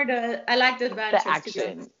I like the The adventures to be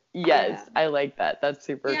action. honest. Yes, Yeah. I like that. That's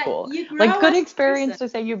super Yeah, cool. you Like grow good as a person. experience to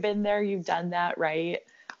say you've been there, you've done that, right?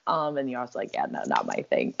 And you're also like, yeah, no, not my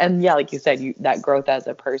thing. And yeah, like you said, you that growth as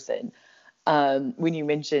a person. When you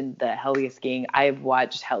mentioned the heli skiing, I've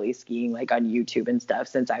watched heli skiing like on YouTube and stuff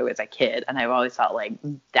since I was a kid, and I've always thought like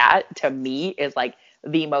that to me is like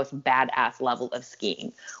the most badass level of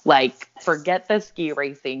skiing. Like, forget the ski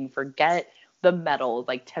racing, forget the medals.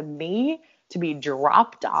 Like, to me, to be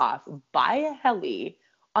dropped off by a heli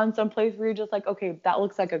on some place where you're just like, okay, that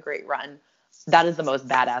looks like a great run. That is the most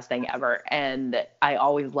badass thing ever. And I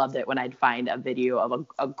always loved it when I'd find a video of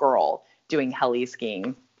a girl doing heli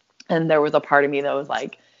skiing. And there was a part of me that was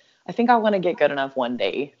like, I think I want to get good enough one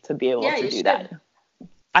day to be able Yeah, to you do should. that.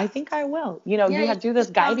 I think I will. You know, Yeah, you you have to do this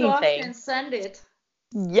should come to guiding Austria thing. and send it.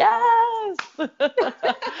 Yes.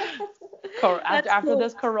 after That's after cool.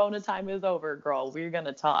 this Corona time is over, girl, we're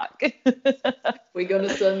gonna talk. We're gonna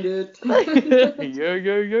send it. Yeah,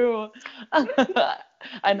 yeah, yeah.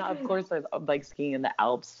 And of course, like skiing in the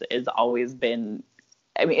Alps has always been.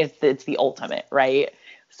 I mean, it's the ultimate, right?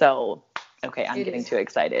 So, okay, I'm It getting is. too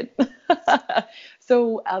excited.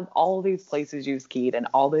 So, of all these places you've skied and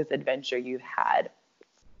all this adventure you've had,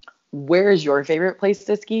 where is your favorite place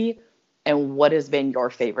to ski, and what has been your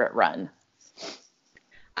favorite run?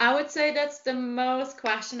 I would say that's the most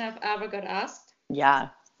question I've ever got asked. Yeah,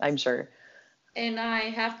 I'm sure. And I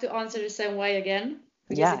have to answer the same way again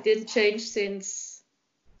because Yeah. it didn't change since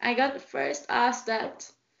I got first asked that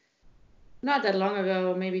not that long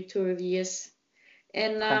ago, maybe 2 years.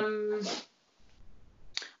 And Okay.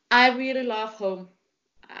 I really love home.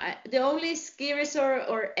 The only ski resort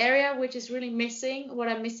or area which is really missing, what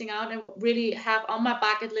I'm missing out and really have on my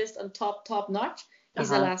bucket list on top notch is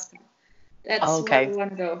Uh-huh. Alaska. That's where I Okay. want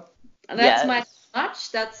to go. And that's my Yes.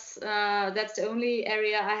 notch. That's the only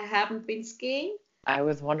area I haven't been skiing. I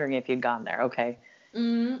was wondering if you'd gone there. Okay.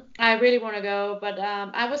 I really want to go, but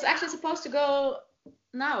I was actually supposed to go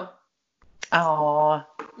now. Oh,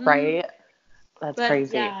 Mm, right. That's but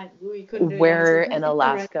crazy. yeah, we couldn't do it. Yeah, Where so in it's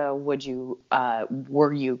all right. Alaska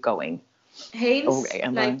were you going? Haynes, Okay,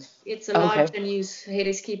 I'm like going. it's a lodge Okay. and use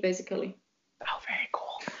heli ski basically. Oh, very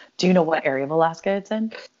cool. Do you know what area of Alaska it's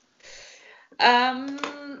in?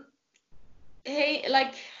 Um, hey,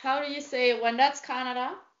 like how do you say it? When that's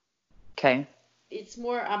Canada, Okay. it's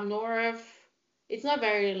more up north. It's not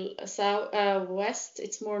very south west.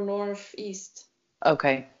 It's more northeast.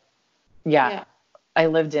 Okay. Yeah. Yeah. I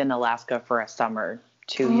lived in Alaska for a summer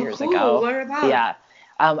two Oh, years cool. ago. Where about? Yeah.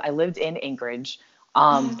 I lived in Anchorage,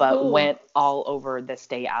 Oh, but cool. went all over the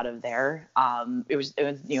state out of there. It was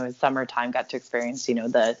summertime, got to experience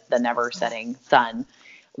the never setting sun,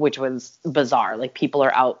 which was bizarre. Like, people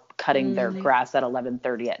are out cutting their Mm, grass at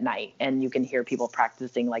 11:30 at night, and you can hear people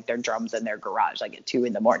practicing like their drums in their garage like at 2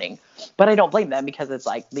 a.m. But I don't blame them because it's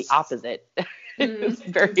like the opposite. It's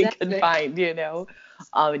very exactly. confined.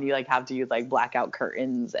 And you like have to use like blackout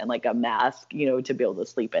curtains and like a mask, to be able to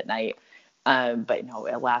sleep at night. But no,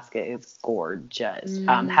 Alaska is gorgeous.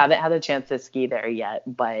 Mm, Haven't had a chance to ski there yet,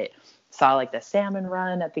 but saw like the salmon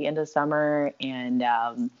run at the end of summer, and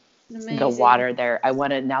the amazing. water there. I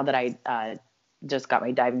want to, now that I just got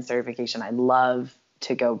my diving certification, I'd love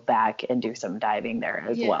to go back and do some diving there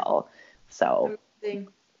as Yeah, well. So amazing.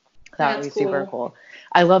 that would That's be super cool. cool.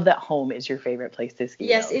 I love that home is your favorite place to ski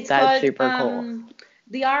Yes, though. it's That's called super cool.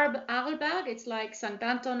 the Arlberg. It's like St.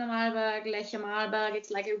 Anton am Arlberg, Lech am Arlberg. It's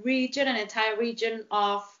like a region, an entire region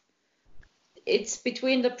of. It's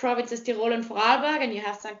between the provinces Tirol and Vorarlberg, and you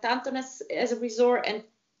have St. Anton as a resort, and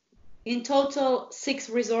in total 6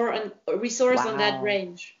 resorts on that Wow.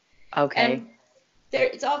 range. Okay. And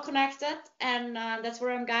it's all connected, and that's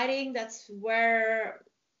where I'm guiding. That's where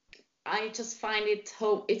I just find it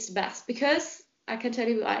home. It's best because I can tell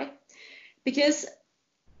you why. Because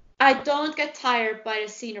I don't get tired by the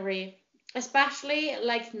scenery. especially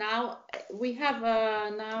like now we have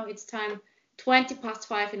now it's time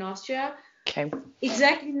 5:20 in Austria. Okay.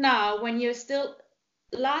 Exactly now when you're still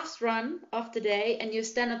last run of the day and you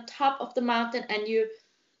stand on top of the mountain and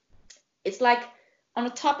it's like on the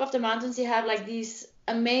top of the mountains you have like these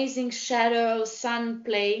amazing shadow sun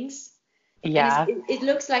planes and Yeah. it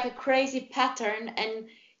looks like a crazy pattern and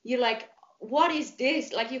you're like, what is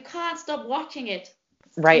this? Like you can't stop watching it.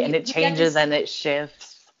 Right. And And it you get changes this and it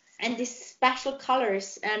shifts. and these special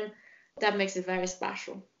colors and that makes it very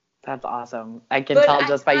special. That's awesome. I can But tell I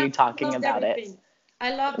just by you talking loved about it. everything.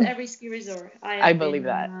 I loved every ski resort I I have believe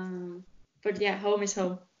been. that. But yeah, home is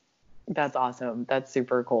home. That's awesome. That's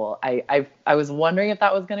super cool. I was wondering if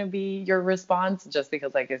that was going to be your response, just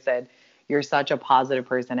because, like I said, you're such a positive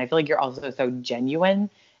person. I feel like you're also so genuine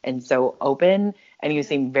and so open, and you Yeah.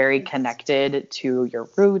 seem very Thanks. connected to your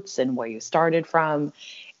roots and where you started from.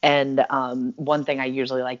 And one thing I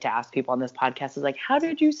usually like to ask people on this podcast is like, how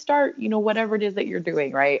did you start? You know, whatever it is that you're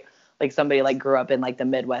doing, right? Like somebody like grew up in like the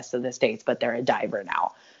Midwest of the States, but they're a diver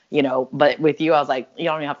now. You know, but with you, I was like, you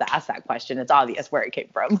don't even have to ask that question. It's obvious where it came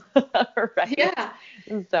from. Right. Yeah.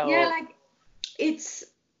 Yeah, So, like it's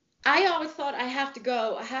I always thought I have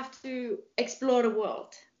to explore the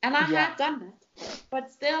world. And I yeah, have done that.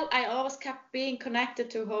 But still I always kept being connected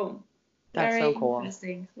to home. that's Very so cool.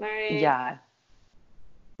 interesting. Very Yeah.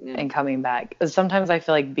 yeah. And coming back. Sometimes I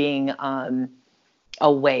feel like being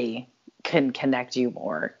away can connect you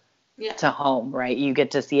more Yeah. to home, right? You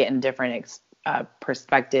get to see it in different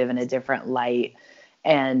perspective and a different light.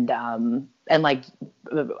 And like,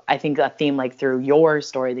 I think a theme like through your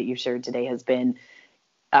story that you shared today has been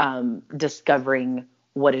discovering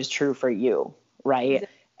what is true for you, right?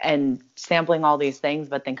 Exactly. And sampling all these things,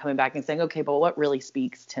 but then coming back and saying, okay, but what really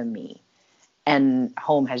speaks to me? And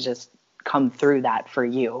home has just come through that for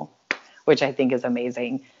you, which I think is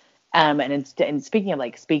amazing. And speaking of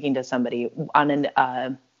like speaking to somebody on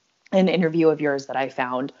an interview of yours that I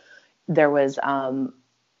found, there was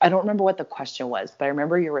I don't remember what the question was, but I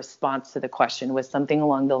remember your response to the question was something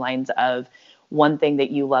along the lines of, one thing that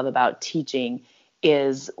you love about teaching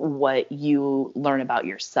is what you learn about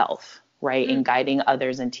yourself, right? In Mm. guiding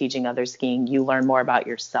others and teaching others skiing, you learn more about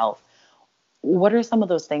yourself. What are some of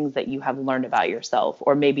those things that you have learned about yourself,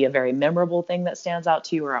 or maybe a very memorable thing that stands out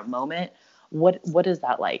to you, or a moment? What is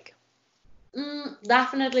that like?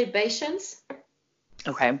 Definitely patience.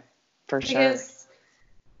 Okay, for sure. Because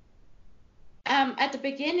at the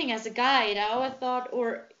beginning as a guide, I always thought,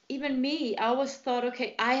 or even me, I always thought,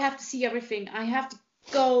 okay, I have to see everything. I have to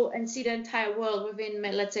go and see the entire world within,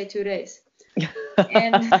 let's say, 2 days.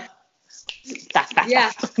 And Fast, fast, yeah,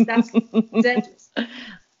 fast. that's dangerous.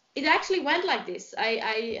 It actually went like this.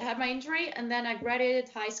 I had my injury and then I graduated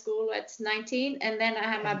high school at 19 and then I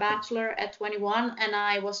had my Okay. bachelor at 21 and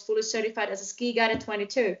I was fully certified as a ski guide at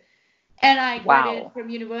 22. And I graduated Wow. from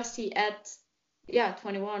university at, yeah,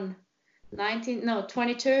 21. 19, no,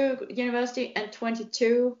 22 university and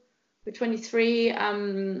 22 with 23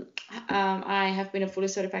 I have been a fully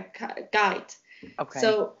certified guide. Okay.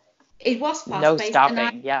 So it was fast No paced and I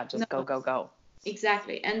stopping. Yeah, just go, no, go, go.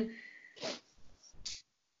 exactly. And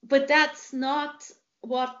but that's not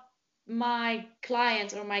what my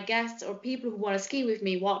clients or my guests or people who want to ski with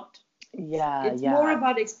me want. Yeah, It's more yeah,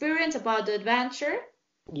 about the experience, about the adventure,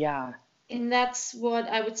 yeah, and that's what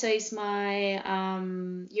I would say is my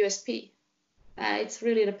USP. It's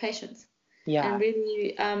really the patience and yeah.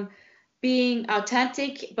 really being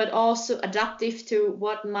authentic, but also adaptive to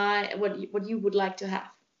what you would like to have,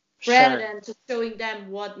 rather Sure. than just showing them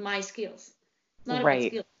what my skills. It's not about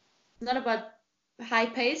Right. skills. It's not about high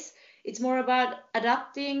pace. It's more about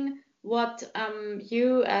adapting what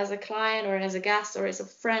you as a client or as a guest or as a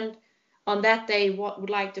friend on that day what would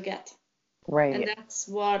like to get. And Right. that's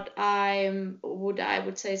what I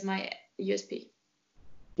would say is my USP,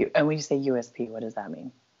 And when you say USP, what does that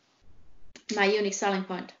mean? my unique selling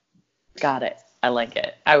point. Got it. I like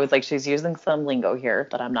it. I was like, she's using some lingo here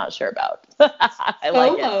that I'm not sure about. I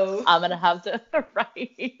like it. FOMO. I'm gonna have to,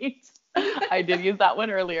 right. I did use that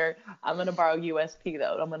one earlier. I'm gonna borrow USP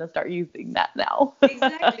though. I'm gonna start using that now.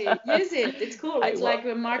 Exactly. Use it. It's cool. I It's will. like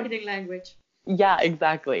a marketing language. Yeah,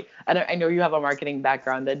 exactly. And I know you have a marketing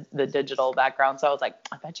background, the digital background. So I was like,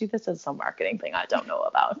 I bet you this is some marketing thing I don't know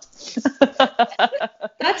about.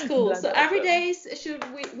 That's cool. That's So every awesome.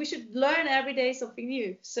 day we should learn every day something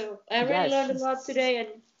new. So I really Yes. learned a lot today, and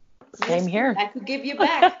Same USP here. I could give you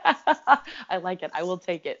back. I like it. I will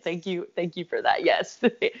take it. Thank you. Thank you for that. Yes. You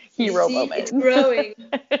Hero see, it's moment. growing.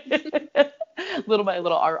 Little by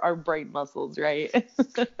little, our brain muscles, right?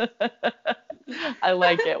 I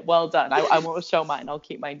like it. Well done. I won't show mine. I'll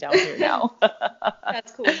keep mine down here now.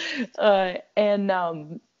 That's cool. And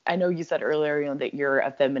I know you said earlier, that you're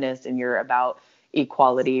a feminist and you're about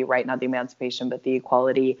equality, right? Not the emancipation, but the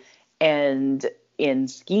equality. And in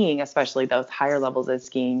skiing, especially those higher levels of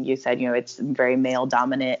skiing, you said, it's very male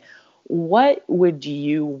dominant. What would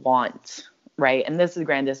you want, right? And this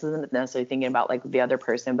isn't necessarily thinking about like the other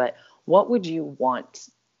person, but what message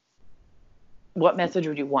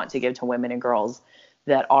would you want to give to women and girls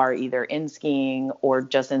that are either in skiing or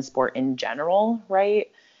just in sport in general,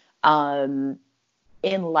 right? In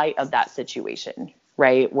light of that situation,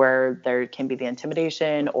 right? Where there can be the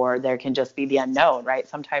intimidation or there can just be the unknown, right?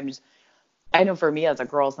 Sometimes, I know for me as a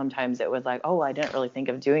girl, sometimes it was like, oh, I didn't really think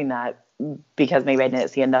of doing that because maybe I didn't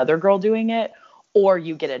see another girl doing it. Or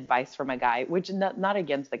you get advice from a guy, which not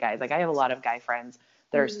against the guys. Like I have a lot of guy friends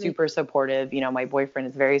that are super supportive. My boyfriend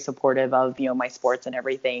is very supportive of, my sports and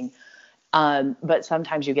everything. But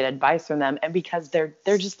sometimes you get advice from them, and because they're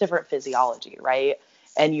just different physiology, right?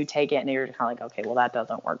 And you take it and you're kind of like, okay, well, that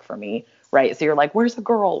doesn't work for me, right? So you're like, where's a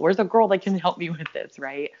girl that can help me with this,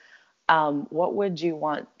 right? What would you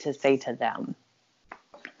want to say to them?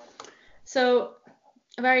 So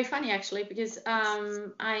very funny actually, because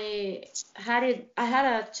I had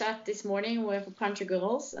a chat this morning with a bunch of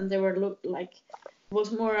girls, and they were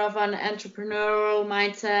was more of an entrepreneurial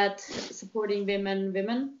mindset, supporting women.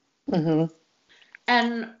 Mm-hmm.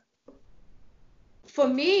 And for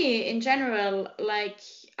me in general, like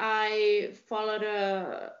I followed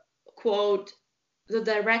a quote, the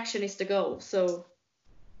direction is the goal. So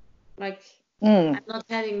like I'm not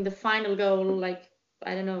having the final goal, like,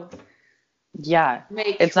 I don't know. Yeah.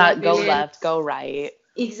 It's not go left, go right.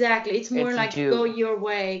 Exactly. It's more like go your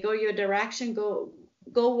way, go your direction, go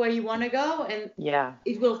where you want to go, and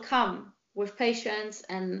it will come with patience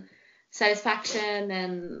and satisfaction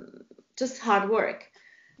and just hard work.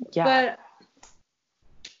 Yeah. But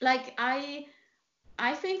like I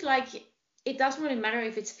think like it doesn't really matter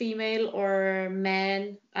if it's female or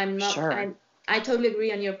man. I'm not sure. I totally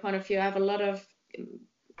agree on your point of view. I have a lot of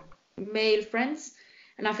male friends,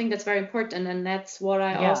 and I think that's very important, and that's what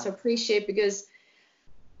I also appreciate, because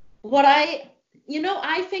what I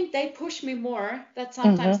think they push me more than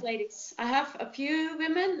sometimes ladies. I have a few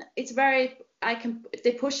women,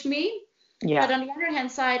 they push me. Yeah. But on the other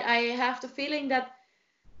hand side, I have the feeling that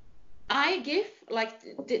I give, like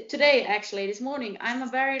today actually, this morning, I'm a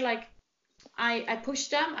very like, I push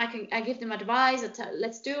them, I give them advice,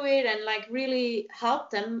 let's do it, and like really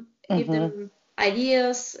help them, give them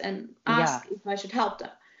ideas and ask if I should help them.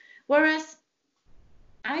 Whereas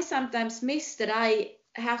I sometimes miss that I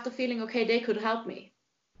have the feeling, okay, they could help me.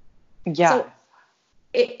 Yeah. So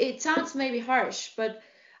it sounds maybe harsh, but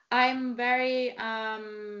I'm very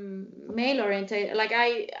male oriented. Like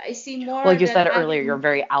I see more. Like you said earlier, you're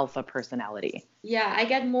very alpha personality. Yeah, I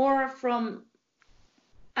get more from,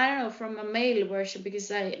 I don't know, from a male version, because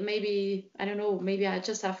maybe I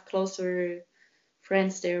just have closer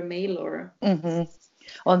friends that are male or. Well,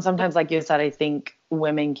 and sometimes, like you said, I think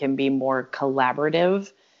women can be more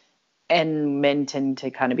collaborative, and men tend to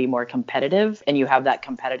kind of be more competitive, and you have that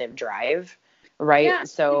competitive drive, right? Yeah.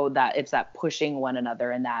 So that it's that pushing one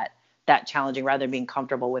another and that challenging, rather than being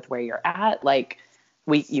comfortable with where you're at, like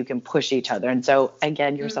you can push each other. And so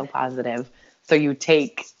again, you're so positive. So you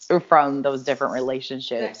take from those different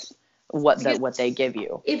relationships what they give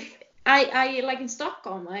you. If I like in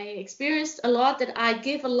Stockholm, I experienced a lot that I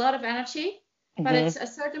give a lot of energy, but at a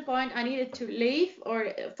certain point I needed to leave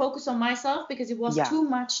or focus on myself, because it was too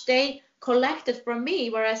much they collected from me,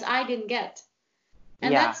 whereas I didn't get.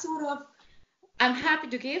 And that's sort of, I'm happy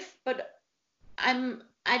to give, but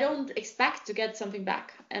I don't expect to get something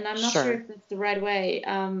back, and I'm not sure if that's the right way.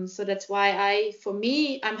 So that's why for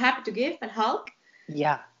me, I'm happy to give and help.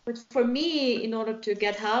 Yeah. But for me, in order to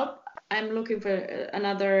get help, I'm looking for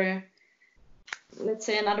another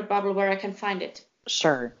bubble where I can find it.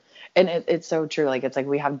 Sure. And it's so true. Like, it's like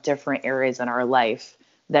we have different areas in our life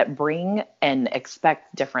that bring and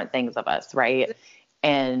expect different things of us, right?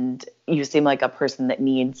 And you seem like a person that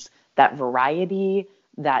needs that variety,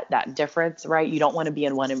 that difference, right? You don't want to be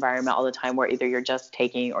in one environment all the time where either you're just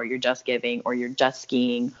taking or you're just giving or you're just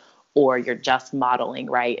skiing or you're just modeling,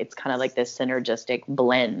 right? It's kind of like this synergistic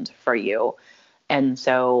blend for you. And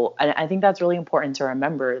so I think that's really important to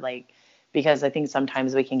remember, like, because I think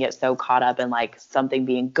sometimes we can get so caught up in like something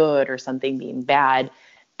being good or something being bad.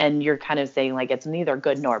 And you're kind of saying like, it's neither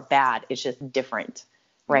good nor bad. It's just different.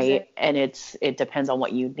 Right. Exactly. And it depends on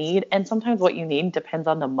what you need. And sometimes what you need depends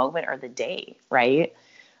on the moment or the day. Right.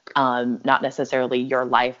 Not necessarily your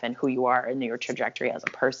life and who you are and your trajectory as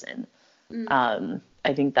a person.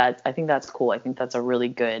 I think that's cool. I think it's a really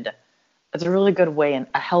good way and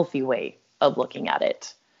a healthy way of looking at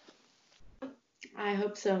it. I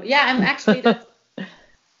hope so. Yeah, I'm actually that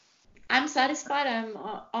I'm satisfied. I'm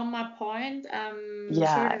on my point. I'm sure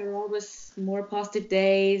Yeah. there are always more positive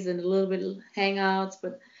days and a little bit of hangouts,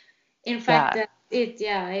 but in fact,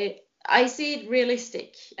 Yeah. I see it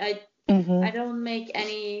realistic. Hmm. I don't make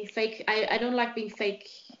any fake. I don't like being fake.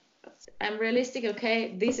 I'm realistic.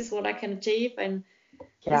 Okay, this is what I can achieve, and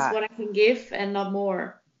this is Yeah. what I can give, and not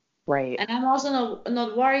more. Right. And I'm also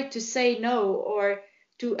not worried to say no or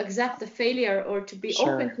to accept a failure or to be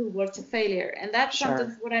Sure. open towards a failure. And that's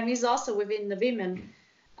sometimes Sure. what I miss also within the women.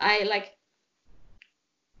 I like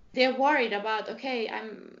they're worried about, okay,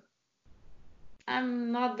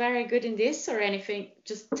 I'm not very good in this or anything.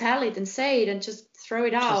 Just tell it and say it and just throw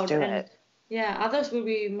it Just out. do And it. yeah, others will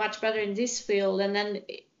be much better in this field, and then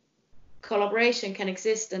collaboration can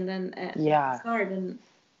exist, and then Yeah. start and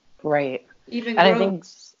Right. even And I grow. think,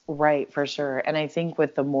 right, for sure. And I think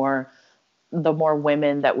with the more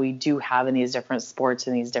women that we do have in these different sports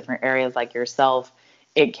in these different areas like yourself,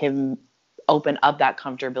 it can open up that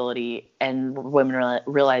comfortability and women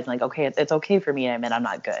realize like, okay, it's okay for me to admit I'm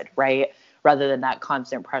not good, right? Rather than that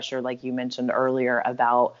constant pressure, like you mentioned earlier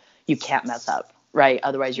about you can't mess up, right?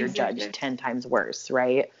 Otherwise you're judged Exactly. 10 times worse,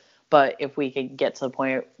 right? But if we could get to the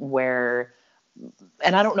point where,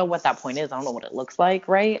 and I don't know what that point is, I don't know what it looks like,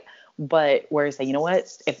 right? But where you say, you know what,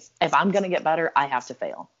 if I'm going to get better, I have to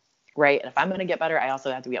fail, right? And if I'm going to get better, I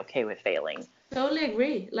also have to be okay with failing. Totally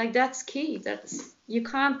agree. Like that's key. That's you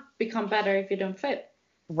can't become better if you don't fail.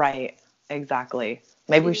 Right. Exactly.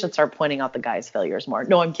 Maybe we In should start pointing out the guys' failures more.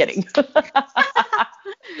 No, I'm kidding.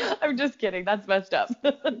 I'm just kidding. That's messed up.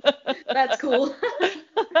 that's cool.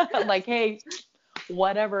 Like, hey,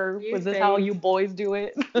 whatever. You Was this how fail. you boys do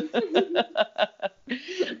it?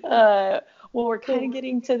 uh, well, we're kind of Cool.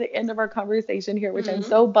 getting to the end of our conversation here, which I'm Hmm.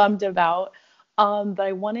 so bummed about. But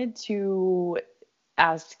I wanted to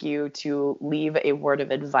ask you to leave a word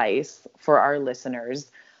of advice for our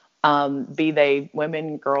listeners, be they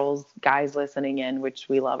women, girls, guys listening in, which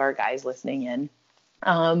we love our guys listening in.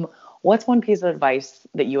 Um, what's one piece of advice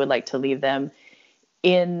that you would like to leave them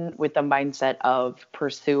in with the mindset of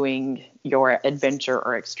pursuing your adventure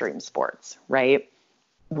or extreme sports, right?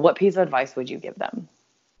 What piece of advice would you give them?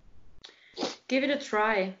 Give it a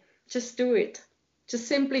try. Just do it. Just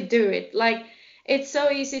simply do it. Like it's so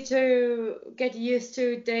easy to get used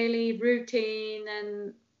to daily routine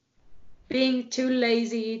and being too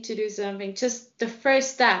lazy to do something. Just the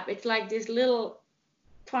first step. It's like this little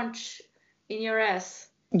punch in your ass.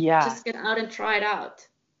 Yeah, Just get out and try it out.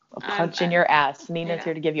 a I'm, punch in I'm your ass. Nina's yeah,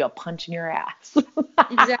 here to give you a punch in your ass.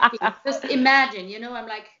 exactly. Just imagine, I'm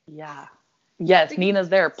like, Yeah. Yes, because Nina's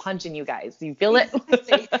there punching you guys. You feel it?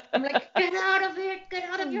 exactly. I'm like, get out of here, get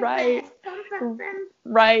out of your Right. bed, some person.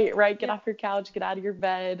 Right, right. Get Yeah, off your couch, get out of your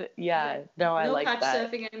bed. yeah. Yeah, no, I No like couch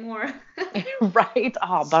that. surfing anymore. Right?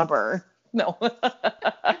 Oh, bummer. No.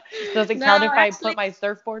 Does it count No, if I put actually, my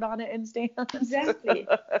surfboard on it instead? exactly.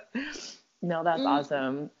 No, that's Mm,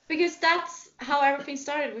 awesome. because that's how everything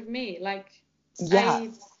started with me. Like, Yeah.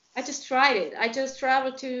 I I just tried it. I just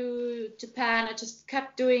traveled to Japan. I just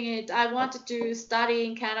kept doing it. I wanted to study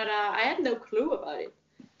in Canada. I had no clue about it,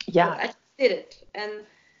 but Yeah. I did it. And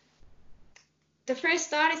the first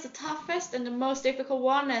start is the toughest and the most difficult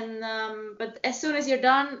one. And but as soon as you're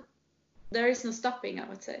done, there is no stopping, I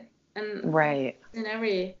would say. And Right. in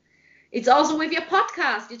every, it's also with your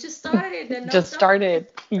podcast. You just started it and no Just stopping started.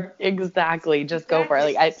 anymore. Exactly. Just go for it.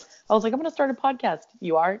 Exactly. Like I was like, I'm gonna start a podcast.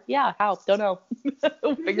 You are? Yeah, how? Don't know.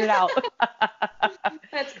 Figure it out.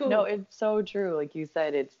 That's No, cool. it's so true. Like you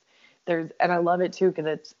said, it's there's and I love it too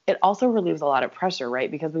because it also relieves a lot of pressure, right?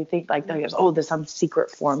 Because we think like there's there's some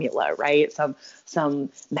secret formula, right? Some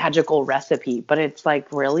magical recipe, but it's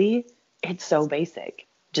like really it's so basic.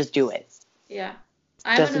 Just do it. Yeah.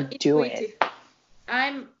 I'm Just an do it. intuitive.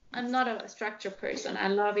 I'm not a structured person. I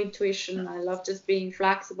love intuition. I love just being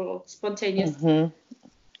flexible, spontaneous. Hmm.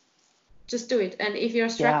 Just do it. And if you're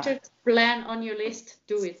Yeah. structured, plan on your list,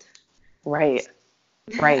 do it. Right.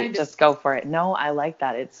 I Right. just Just go for it. No, I like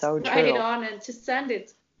that. It's so write it true. on and just send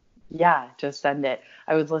it. Yeah, just send it.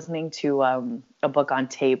 I was listening to a book on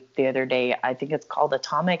tape the other day. I think it's called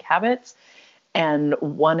Atomic Habits. And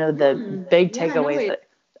one of the big Yeah, I know takeaways it. that,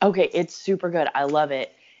 okay, it's super good. I love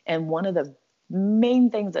it. And one of the main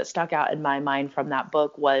things that stuck out in my mind from that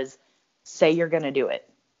book was say you're going to do it,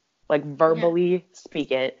 like Yeah, verbally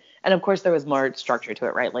speak it. And of course, there was more structure to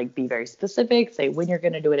it, right? Like be very specific, say when you're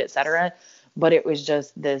going to do it, etc. But it was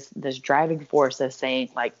just this driving force of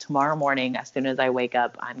saying like tomorrow morning, as soon as I wake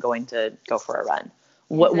up, I'm going to go for a run,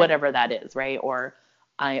 exactly. whatever that is, right? Or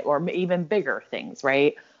or even bigger things,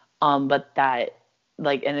 right? But that,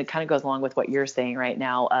 like, and it kind of goes along with what you're saying right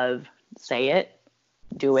now of say it,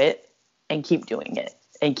 do it, and keep doing it,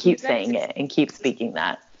 and keep saying it, and keep speaking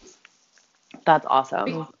that. That's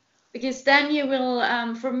awesome. Because then you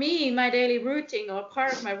will, for me, my daily routine or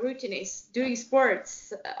part of my routine is doing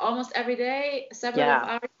sports almost every day, several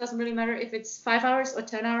hours, doesn't really matter if it's 5 hours or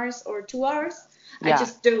 10 hours or 2 hours. I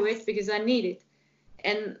just do it because I need it.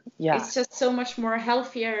 And it's just so much more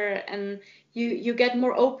healthier, and you get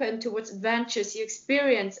more open towards adventures you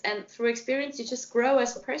experience, and through experience you just grow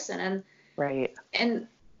as a person. And right. And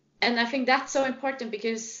I think that's so important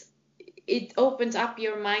because it opens up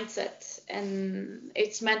your mindset, and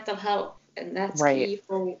it's mental health, and that's key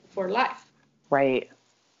for life. Right.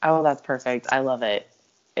 Oh, that's perfect. I love it.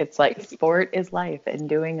 It's like sport is life and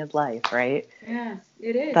doing is life, right? Yeah,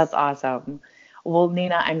 it is. That's awesome. Well,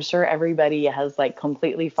 Nina, I'm sure everybody has like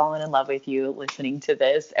completely fallen in love with you listening to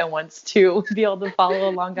this and wants to be able to follow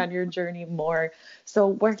along on your journey more. So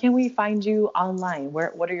where can we find you online?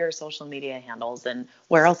 What are your social media handles, and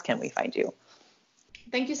where else can we find you?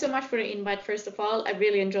 Thank you so much for the invite, first of all. I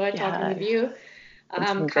really enjoyed talking with you.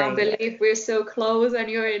 Can't believe we're so close, and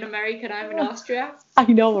you're in America and I'm in Austria. I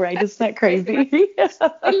know, right? Isn't that crazy? We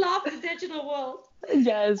love the digital world.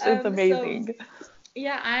 Yes, it's amazing.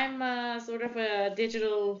 I'm sort of a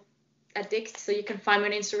digital addict, so you can find me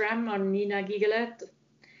on Instagram on Nina Giggele.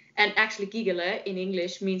 And actually, Giggele in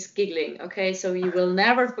English means giggling, okay? So you will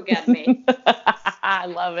never forget me. I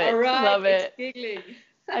love it. All right, love it. Giggling.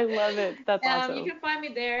 I love it. That's awesome. You can find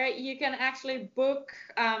me there. You can actually book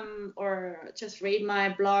or just read my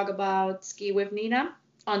blog about Ski with Nina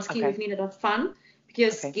on skiwithnina.fun,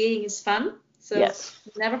 because skiing is fun. So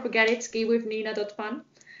never forget it, skiwithnina.fun.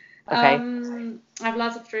 Okay. I have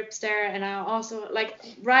lots of trips there, and I also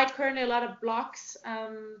write currently a lot of blogs,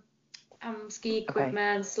 ski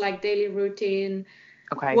equipment, like daily routine,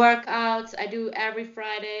 workouts. I do every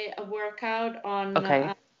Friday a workout on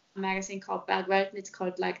a magazine called Bergwelt. It's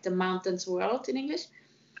called like the Mountains World in English.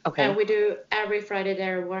 Okay. And we do every Friday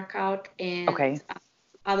there a workout, and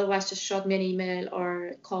otherwise just shoot me an email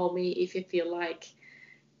or call me if you feel like.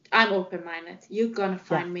 I'm open-minded. You're gonna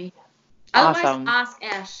find me. Otherwise, ask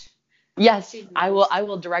Ash. Yes, I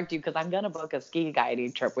will direct you, because I'm gonna book a ski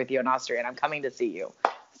guiding trip with you in Austria, and I'm coming to see you.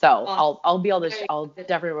 So I'll be able to. I'll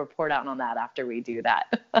definitely report out on that after we do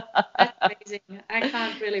that. That's amazing. I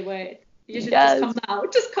can't really wait. You should just come now.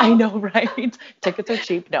 Just come. I know, right? Tickets are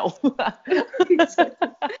cheap. No.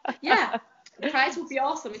 Yeah. The price would be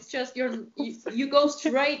awesome. It's just you go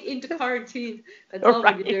straight into quarantine. That's all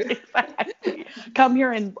we do. Exactly. Come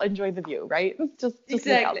here and enjoy the view, right? Just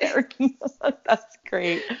exactly. Out there. That's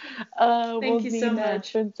great. Thank you Nina, so much.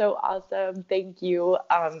 It's been so awesome. Thank you.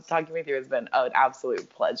 Talking with you has been an absolute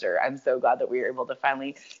pleasure. I'm so glad that we were able to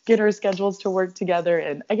finally get our schedules to work together.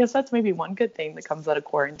 And I guess that's maybe one good thing that comes out of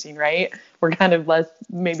quarantine, right? We're kind of less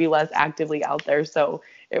actively out there, so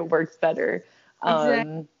it works better.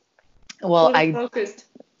 Exactly. Well, focused.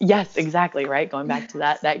 Yes, exactly. Right. Going back to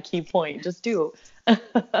that key point, just do.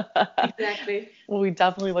 Exactly. Well, we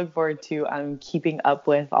definitely look forward to keeping up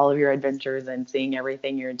with all of your adventures and seeing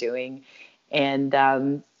everything you're doing. And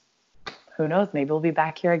who knows, maybe we'll be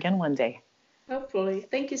back here again one day. Hopefully.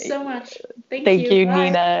 Thank you so much. Thank you,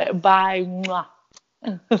 Nina. Bye. Mwah.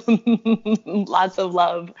 Lots of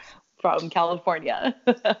love from California.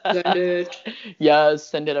 Send it. Yes,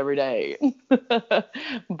 send it every day.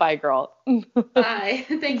 Bye, girl. Bye.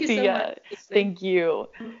 Thank you so much. Thank you.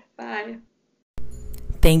 Bye.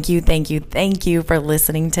 Thank you for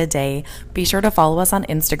listening today. Be sure to follow us on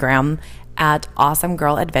Instagram at Awesome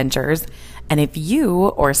Girl Adventures. And if you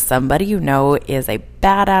or somebody you know is a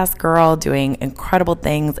badass girl doing incredible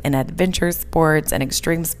things in adventure sports and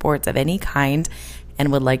extreme sports of any kind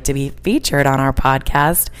and would like to be featured on our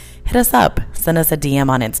podcast, hit us up. Send us a DM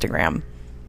on Instagram.